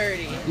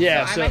 10:30.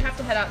 Yeah, So so- I might have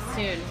to head out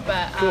soon,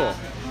 but Cool.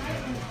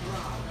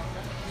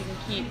 you can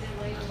keep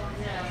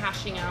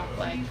hashing out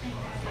like.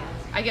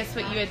 I guess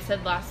what you had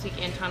said last week,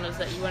 Anton, was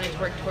that you wanted to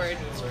work towards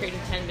creating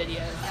 10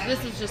 videos.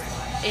 This is just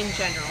in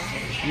general.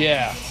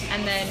 Yeah.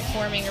 And then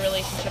forming a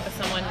relationship with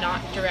someone, not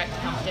direct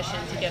competition,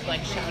 to give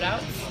like shout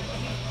outs.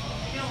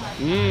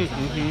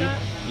 Mm-hmm. To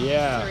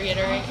Yeah.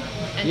 reiterate.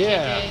 And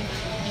Yeah. JJ,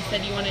 you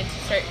said you wanted to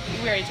start,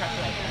 we already talked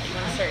about that. You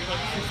want to start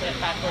taking sleep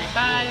at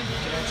 5:45,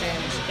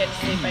 get to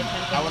sleep by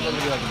 10:15. I want that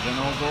to be like a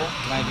general goal.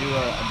 Can I do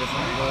a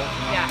different goal?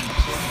 Yeah.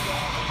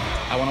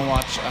 I want to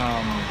watch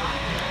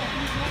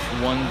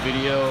one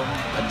video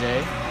a day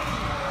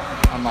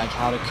on like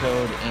how to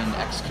code in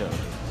Xcode.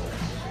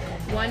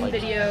 One Like-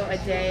 video a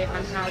day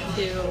on how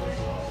to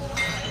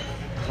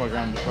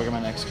program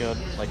in Xcode,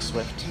 like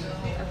Swift.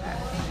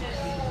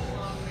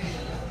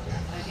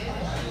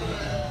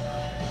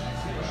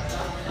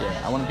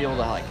 Yeah, I want to be able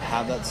to like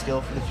have that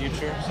skill for the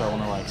future, so I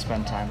want to like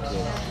spend time to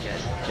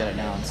get it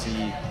now and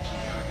see.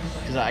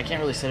 Because I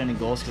can't really set any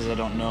goals because I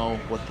don't know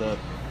what the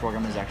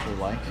program is actually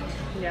like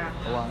Yeah.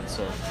 a lot.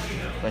 So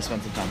if I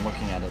spend some time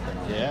looking at it, then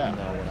I'll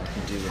know what I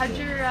can do with How'd it.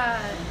 your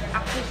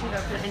application go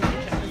for the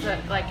internship? Was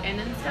it like in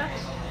and stuff?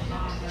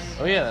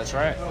 Oh yeah, that's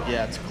right.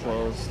 Yeah, it's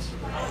closed.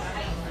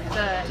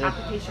 The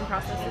application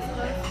process is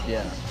closed?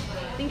 Yeah.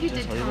 I think you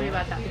did tell me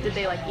about that, but did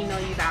they like email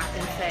you back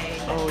and say,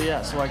 Oh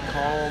yeah, so I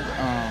called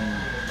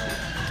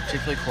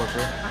Chick-fil-A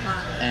corporate,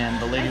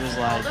 and the lady was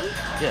Nice. like, Called them?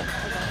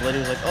 yeah, the lady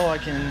was like, oh, I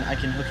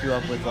can hook you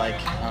up with like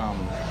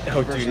the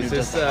Oh, person dude, who is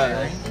does this? the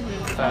hiring.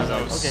 I was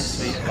like, okay,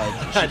 sweet. Like,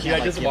 she Dude, can't, I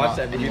like, just give watched out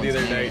that video the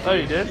anyone's other name. night. Oh,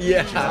 you did?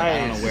 Yeah. I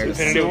don't know where it's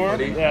Infinity so War?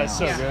 funny. Yeah, it's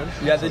so Yeah. good.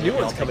 Yeah, the new I'll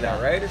one's take coming that.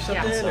 out, right, or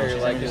something, Yeah. or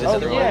like there's Oh,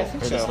 another yeah, I one.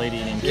 think Or this so. lady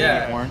named Yeah,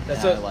 Katie Horn. that's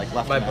and I, what like,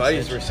 left my a buddies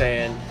message, were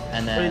saying.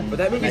 And then But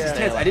that movie's the next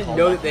day, intense. I like, didn't called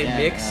know back that they again,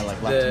 mixed and I,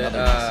 like, left the, another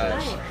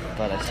message,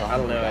 but I still I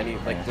don't know, haven't any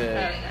heard like back.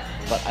 the.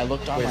 But I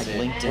looked on What like is it?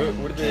 LinkedIn.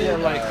 What are the- Yeah,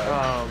 like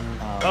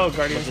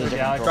Guardians what's of the different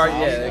Galaxy. Guard-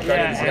 profiles? yeah, the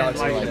Guardians of the and,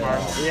 Galaxy like, one.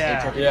 Marvel.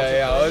 Yeah.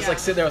 Yeah, I was like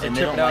sitting there, I was like And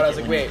they tripping don't out. I like was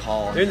it like, when you wait,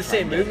 call they're in the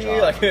same trying to movie? get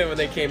a Like job. when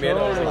they came in,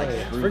 I was like,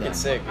 Totally. freaking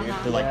sick, dude.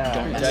 They're like, Yeah.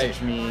 don't Tight.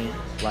 message me.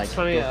 Like,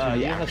 funny, go through the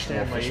you have actual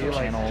Stan Lee, official like,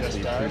 channels. just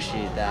We died.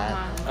 appreciate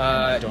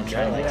that. Don't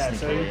try to like Yeah, sneak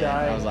so it he in.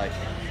 died. I was like,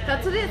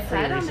 that's what it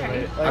said on recently.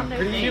 their, Like, on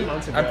their a few thing?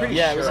 months ago. I'm pretty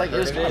yeah, sure it was like it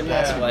was I kind heard of it,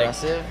 yeah, passive like-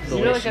 aggressive. The You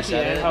way know, like she at the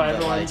said end, it, how but,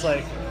 everyone's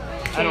like,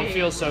 I don't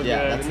feel so Yeah,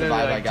 good, that's and the then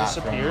vibe they I like got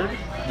from disappeared. it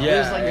Yeah,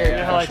 was like yeah, very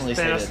yeah. How like professionally Thanos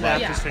stated,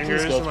 snapped like, his please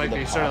fingers go and like through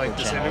they the started like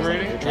proper channels,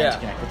 disintegrating. like, if you're trying to Yeah.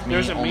 connect with me,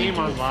 There's a only meme do it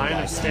through online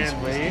that of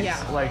Stan Lee Yeah.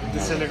 like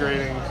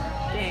disintegrating.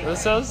 Dang.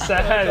 That's so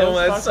sad. Oh, It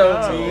was that's so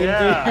fucked up. mean,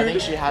 Yeah. I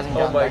think she hasn't Oh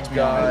gotten my back to me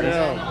God. on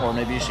anything, Yeah. or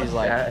maybe she's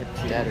like Yeah,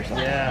 dead or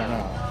something. I don't Yeah.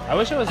 know. I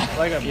wish it was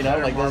like a You know,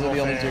 better like those are Marvel the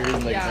only two fan.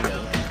 reasons I Yeah. can think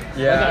of.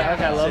 Yeah.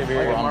 Okay, I love, Same here.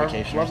 like, Or on Marvel,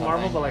 vacation or love Marvel,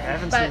 something. but like I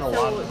haven't But seen a lot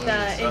so of the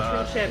movies.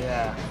 internship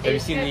Yeah. Have you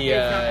seen the,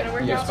 it's not gonna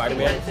work new out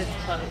Spider-Man? because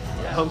it's closed.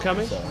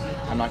 Homecoming? So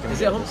I'm not gonna. Is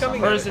do it this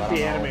Homecoming summer, Or is it but I the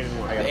don't know. animated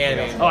one? I gotta The figure out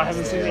animated Oh, I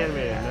haven't Yeah. seen the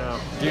animated. No.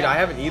 Dude, I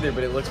haven't either,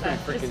 but it looks pretty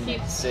Just freaking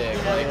keep- sick.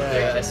 you know, Like,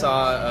 yeah. I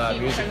saw a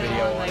Keep music turning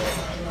video on, on like-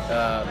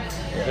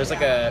 it. There's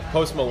like a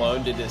Post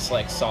Malone did this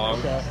like song.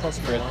 Okay,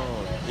 Post for- Malone.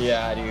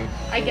 Yeah, dude.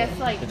 I guess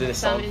like They did a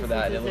some song for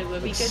that, and instances it it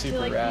would be looks good super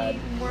to like rad. be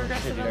more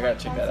aggressive. Dude, I on, gotta like,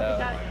 check songs that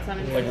like out. Some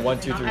Like instances 1,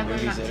 2, 3 not. I've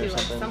learned movies that in or too, like,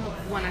 something. some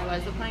one I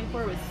was applying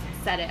for was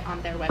set it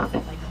on their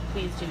website like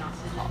please do not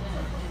call.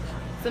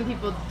 Some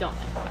people don't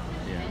like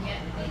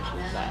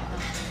that.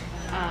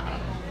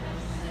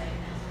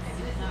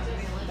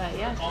 But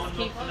yeah, just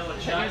keep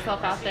putting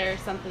yourself out there.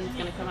 Something's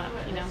gonna come up,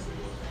 you know.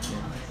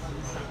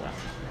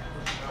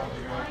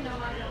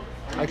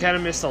 I kind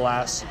of missed the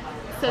last.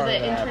 So part the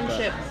of that,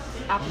 internship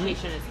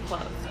application is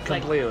closed.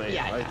 Completely, Like,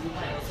 yeah, like-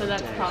 yeah. So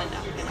that's probably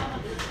not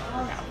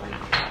gonna work out for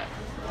now.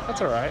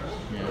 That's all right.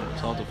 Yeah,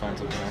 so I'll have to find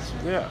something else.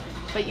 Yeah,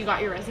 But you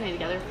got your resume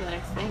together for the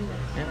next thing.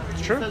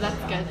 it's true. So that's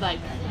good. Like,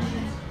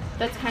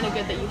 that's kind of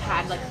good that you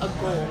had like a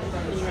goal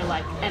and you were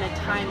like, and a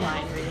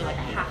timeline where you're like,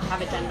 I have to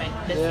have it done by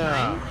this Yeah.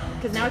 time.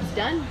 Because now it's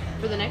done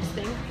for the next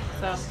thing.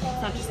 So it's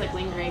not just like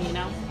lingering, you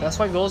know? That's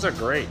why goals are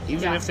great,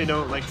 even Yeah. if they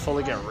don't like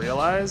fully get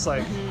realized.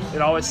 Like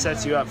it always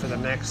sets you up for the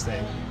next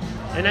thing.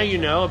 And now you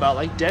know about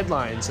like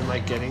deadlines and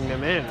like getting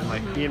them in and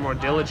like being more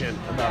diligent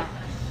about,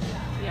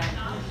 Yeah.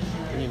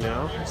 you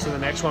know. So the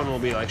next one will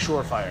be like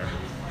surefire.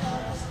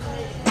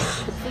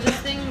 So this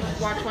thing,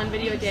 watch one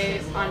video a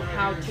day on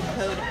how to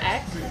code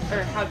X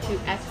or how to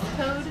X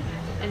code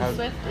in How,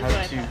 Swift is how what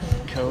I to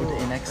thought. code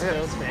in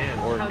Xcode, Man.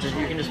 or How just to-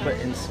 you can just put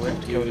in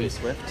Swift, code in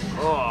Swift.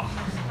 Oh,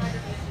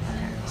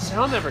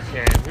 Sal never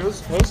came. He was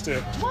supposed to.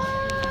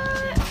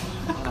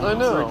 I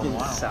know.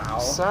 Freaking Sal.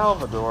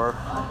 Salvador.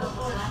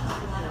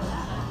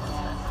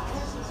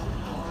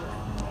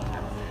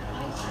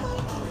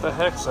 The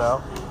heck,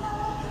 Sal?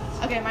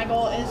 Okay, my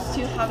goal is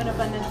to have an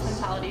abundance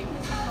mentality.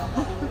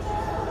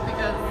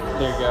 Because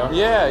There you go.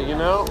 Yeah, you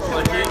know,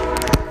 like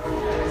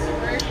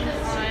work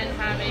on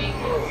having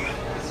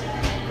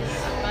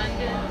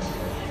abundance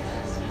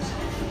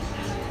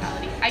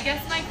mentality. I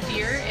guess my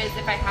fear is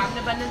if I have an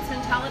abundance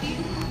mentality,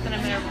 then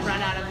I'm gonna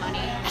run out of money.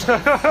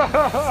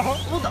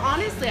 Well,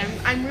 honestly,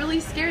 I'm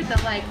really scared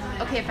that like,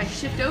 okay, if I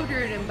shift over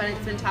to an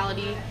abundance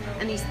mentality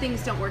and these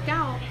things don't work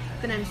out,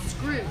 then I'm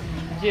screwed.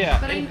 yeah.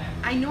 But and-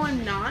 I know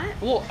I'm not.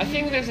 well, I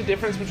think there's a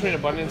difference between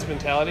abundance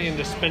mentality and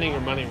just spending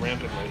your money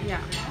rampantly. Yeah.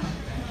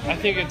 I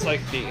think it's like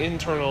the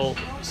internal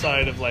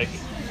side of like,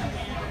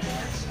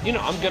 you know,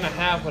 I'm gonna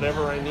have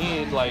whatever I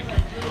need, like,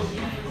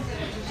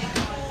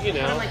 you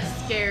But I'm know. like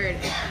scared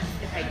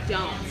if I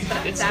don't.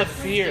 But It's the that's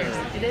fear.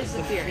 scary. It is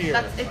the fear. fear.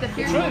 That's it's the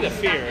fear. It's really the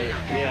that's fear, backing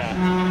up.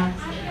 yeah.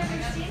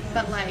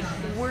 But like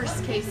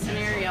worst case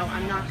scenario,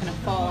 I'm not gonna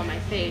fall on my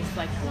face.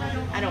 Like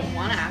I don't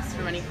want to ask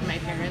for money from my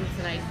parents,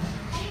 and I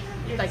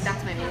like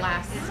that's my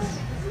last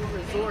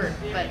resort,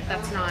 but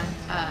that's not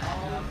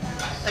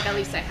like at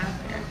least I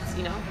have parents,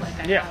 you know, like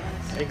I Yeah.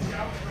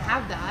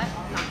 have that.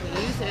 I'm not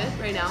gonna use it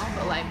right now,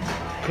 but like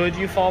Could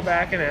you fall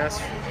back and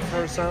ask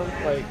for some,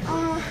 like,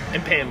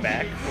 and pay him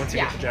back once you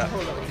yeah, get the job?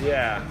 totally.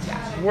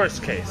 Yeah.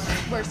 Worst case.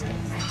 Worst case.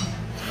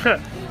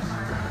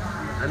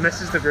 I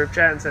messaged the group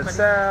chat and said,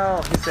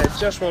 Sal. He said,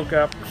 just woke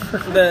up.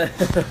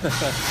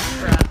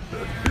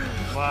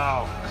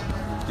 Wow.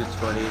 It's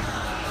funny.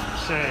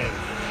 Shame.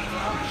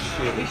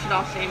 We should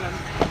all shame him.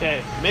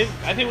 Okay, maybe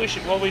I think we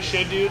should. What we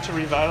should do to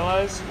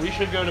revitalize, we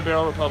should go to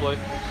Barrel Republic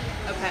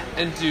Okay.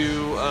 and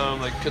do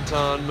like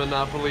Catan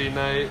Monopoly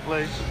night.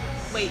 Like,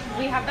 Wait,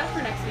 we have that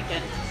for next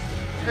weekend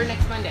or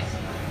next Monday. I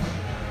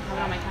have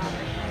it on my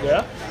calendar.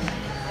 yeah,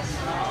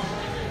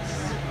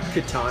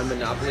 Catan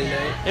Monopoly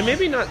night. and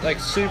maybe not like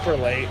super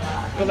late,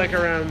 but like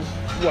around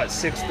what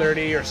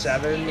 6:30 or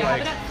 7. Yeah,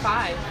 like, have it at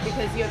 5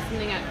 because you have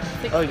something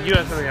at 6. oh, you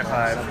have something at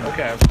 5. Okay.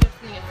 You have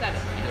something at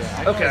 7.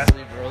 I Okay. can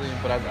leave early,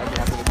 but I'd be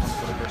happy to come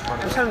for the first part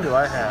of What it. time do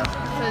I have?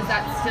 So is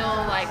that still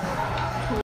like